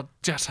 og svo bara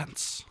jazz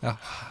hands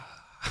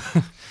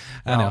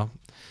en já,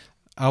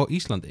 á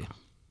Íslandi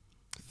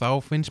þá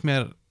finnst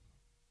mér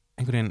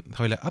einhvern veginn,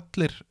 þá vilja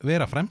allir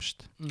vera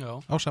fremst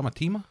á sama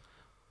tíma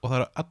og það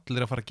eru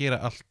allir að fara að gera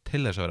allt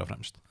til þess að vera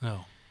fremst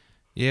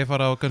ég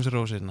fara á Guns N'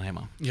 Roses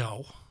heima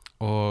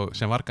og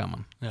sem var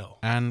gaman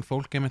en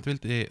fólk einmitt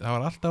vildi, það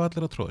var alltaf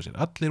allir að tróða sér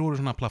allir voru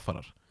svona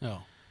plaffarar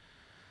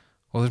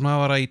og þess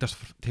maður var að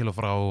ítast til og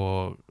frá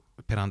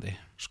og pirrandi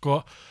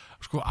sko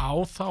á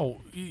þá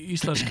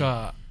íslenska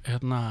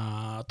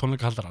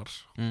tónleikahaldarar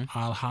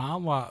að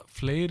hafa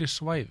fleiri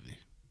svæði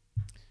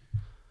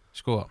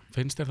sko,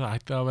 finnst þér það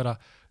ætti að vera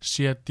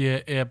C,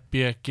 D, E,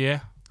 B, G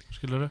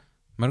skilurðu?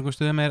 Mörgum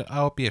stöðum er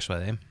A og B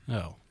svæði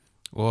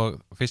og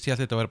fyrst ég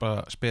ætli þetta að vera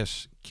bara Spes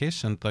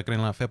Kiss en það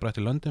greinlega februar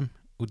eftir Löndum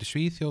út í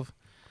Svíþjóð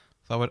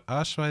þá er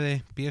A svæði,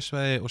 B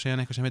svæði og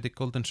síðan eitthvað sem heitir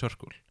Golden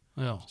Circle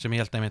sem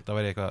ég held að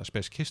vera eitthvað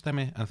Spes Kiss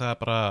dæmi en það er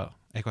bara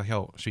eitthvað hjá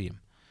Svíum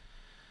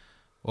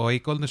og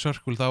í Golden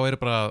Circle þá eru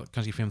bara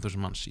kannski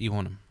 5.000 manns í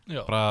honum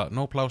bara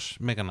no pláss,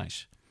 mega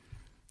nice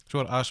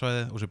svo er A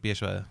svæði og svo B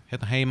svæði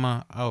hérna heima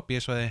A og B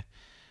svæði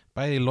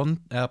bæði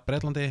í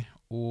Bretlandi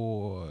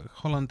og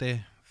Hollandi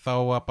þá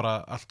var bara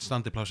allt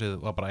standiplásið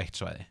var bara eitt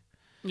svæði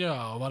já,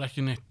 var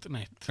ekki neitt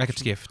ekkert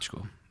skipt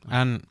sko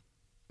en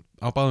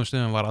á báðum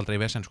stöðum var aldrei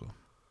vesen sko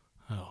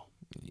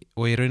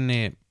og í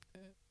rauninni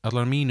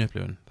allavega mínu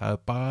upplifun það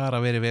hefur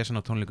bara verið vesen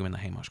á tónleikum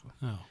minna heima sko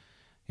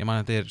ég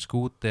man þetta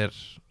skúter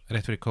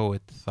rétt fyrir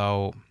COVID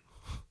þá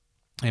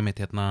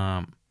einmitt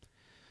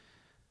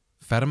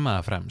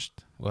fermaða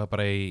fremst og það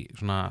bara í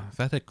svona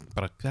þetta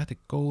er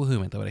góð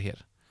hugmynd að vera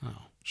hér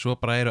svo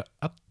bara eru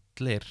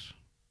allir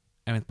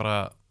einmitt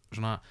bara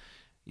svona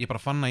ég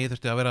bara fann að ég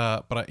þurfti að vera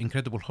bara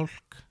Incredible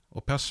Hulk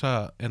og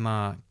pjassa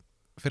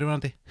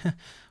fyrirverandi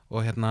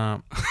og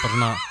bara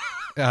svona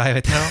já ég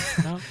veit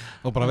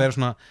og bara vera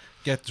svona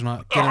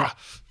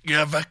ég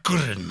er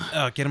vekkurinn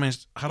gera með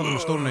eins harðum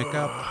og stórnu í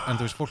gat en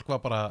þú veist fólk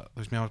var bara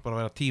mér var bara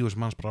að vera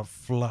 10.000 manns bara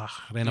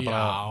reyna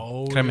bara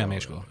að kremja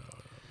mig sko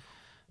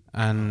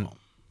en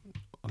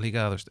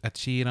líka þú veist Ed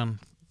Sheeran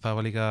það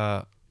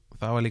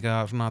var líka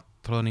svona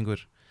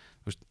tróðningur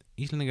þú veist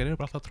Íslendingar eru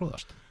bara alltaf að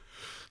tróðast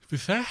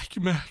við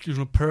þekkjum ekki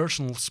svona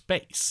personal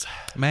space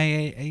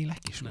nei, eiginlega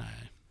ekki svona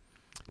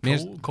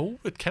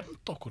COVID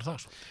kennt okkur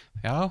það svo.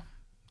 Já,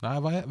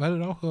 það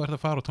verður áhugavert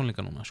að fara á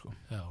tónleika núna sko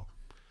já,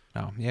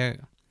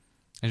 ég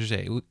eins og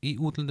segi, í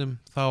útlöndum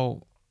þá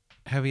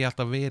hef ég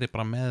alltaf verið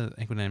bara með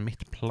einhvern veginn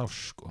mitt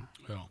pláss sko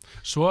já.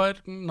 Svo er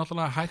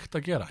náttúrulega hægt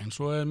að gera eins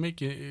og er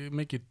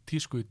mikið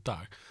tísku í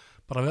dag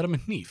bara að vera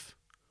með hníf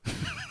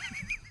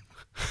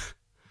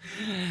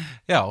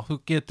Já, þú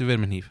getur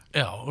verið með hníf.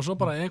 Já, og svo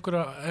bara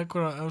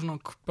einhverja svona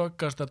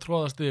böggast að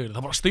tróðast yfir,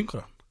 það bara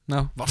stingur hann.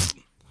 Já, Vaff.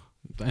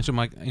 eins og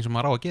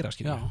maður á að gera,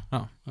 skilur.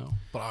 Já.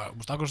 Bara,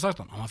 akkur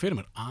sagt hann var fyrir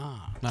mér.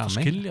 Það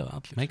skilja það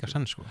allir. Make a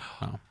sense, sko.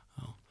 Já.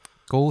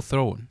 Góð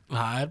þróun.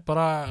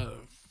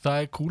 Það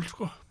er cool,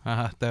 sko.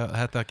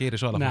 Þetta gerir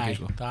svo alveg fólki,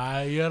 sko.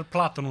 Nei, ég er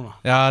plata núna.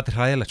 Já, þetta er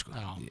hræðilegt, sko.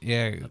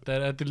 Þetta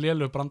er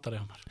lélug brandari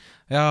á mér.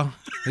 Já,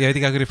 ég veit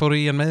ekki að hverju fóru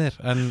í hann með þér,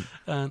 en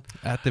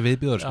þetta er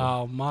viðbjóður, sko. Já,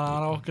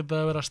 maður á ekkert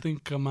að vera að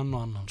stinga menn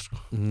og annan, sko.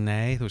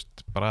 Nei, þú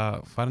veist, bara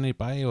fara niður í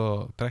bæ og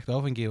drekta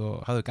áfengi og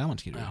hafðu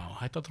gaman, skilur. Já,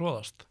 hætt að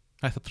tróðast.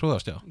 Hætt að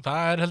tróðast, já.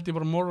 Það er held ég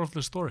bara more of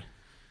the story.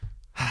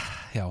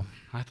 Já.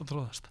 Hætt að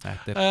tróðast.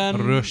 Þetta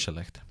er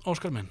rössalegt.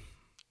 Óskar minn.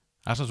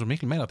 Það er svo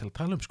miklu meira til að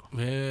tala sko.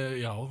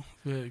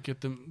 Við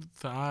getum,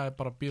 það er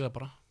bara að bíða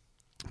bara.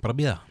 Bara að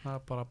bíða? Það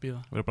er bara að bíða.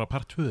 Verður bara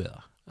part 2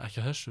 eða?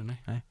 Ekki þessu, nei.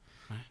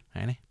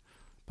 Nei.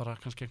 Bara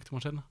kannski ekkert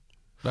tíma senna.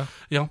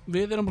 Já,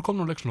 við erum bara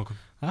komin á leikslokum.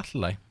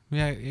 Alltaf,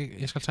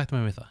 ég skal sætta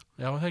mig við það.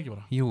 Já, það ekki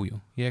bara. Jú,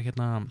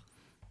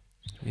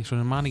 ég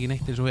svona man ekki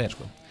neitt eins og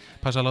sko.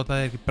 Passa að láta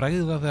þér ekki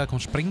bregða þegar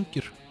kom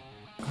sprengjur.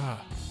 Hvað?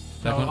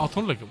 Á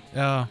tónleikum?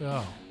 Já.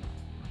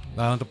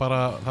 Það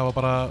var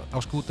bara á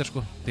skúter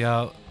sko. Því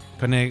að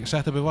hvernig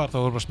setupið var, þá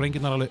voru bara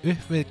sprengjurnar alveg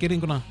upp við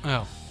girðinguna.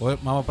 Já. Og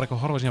maður var bara eitthvað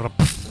að horfa síðan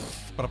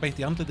bara beint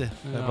í andlitið.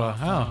 Það er bara,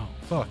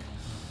 fuck.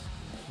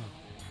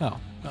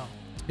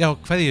 Já,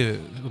 kveðju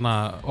svona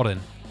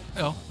orðin.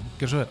 Já.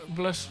 Gjör svo vel.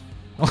 Bless.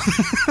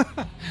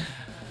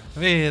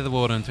 Við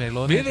vorum 2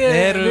 loðnir.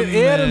 Við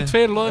erum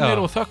 2 loðnir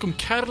og þökkum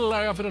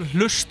kærlega fyrir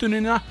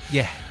hlustunina.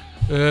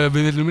 Við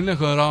viljum minna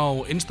ykkur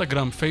á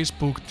Instagram,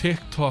 Facebook,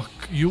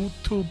 TikTok,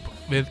 YouTube.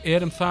 Við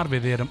erum þar,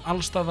 við erum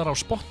allstaðar á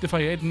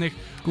Spotify einnig.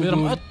 Við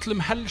erum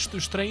öllum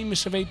helstu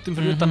streymisveitum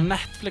fyrir utan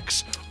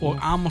Netflix og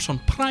Amazon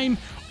Prime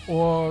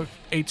og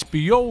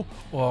HBO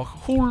og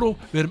Hulu.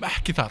 Við erum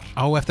ekki þar.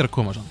 Á eftir að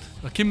koma svona.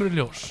 Það kemur í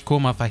ljós.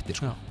 Koma þættir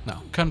sko. Já.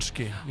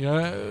 Kannski.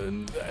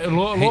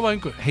 Lofa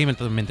engu.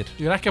 Heimildar myndir.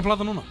 Ég er ekki að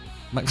plata núna.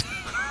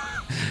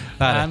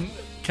 En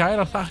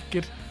kæra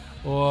þakkir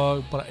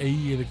og bara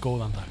eigiði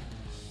góðan dag.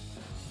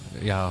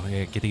 Já,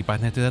 ég get ekki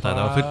bætt neitt við þetta.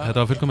 Þetta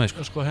var fullkomið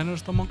sko. Sko, henni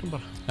er þetta á morgun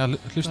bara. Já,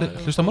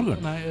 hlusta á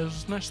morgun? Nei,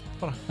 næst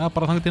bara. Já,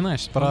 bara þangað til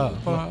næst. Bara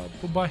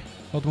bye.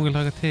 Látum okkur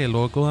hlaka til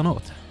og góða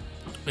nótt.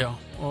 Já,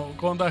 og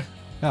góðan dag.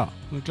 Já.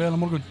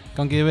 Gleðilega morgun.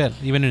 Gangið vel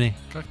í vinnunni.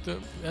 Kaktu,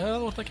 eða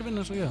þú ert ekki að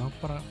vinna eins og ég,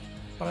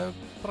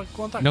 bara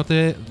góðan dag.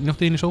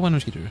 Njóttu inn í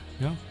sófanum, skilur.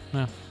 Já.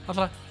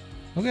 Allra.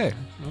 Ok.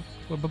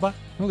 Bye.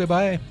 Ok,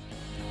 bye.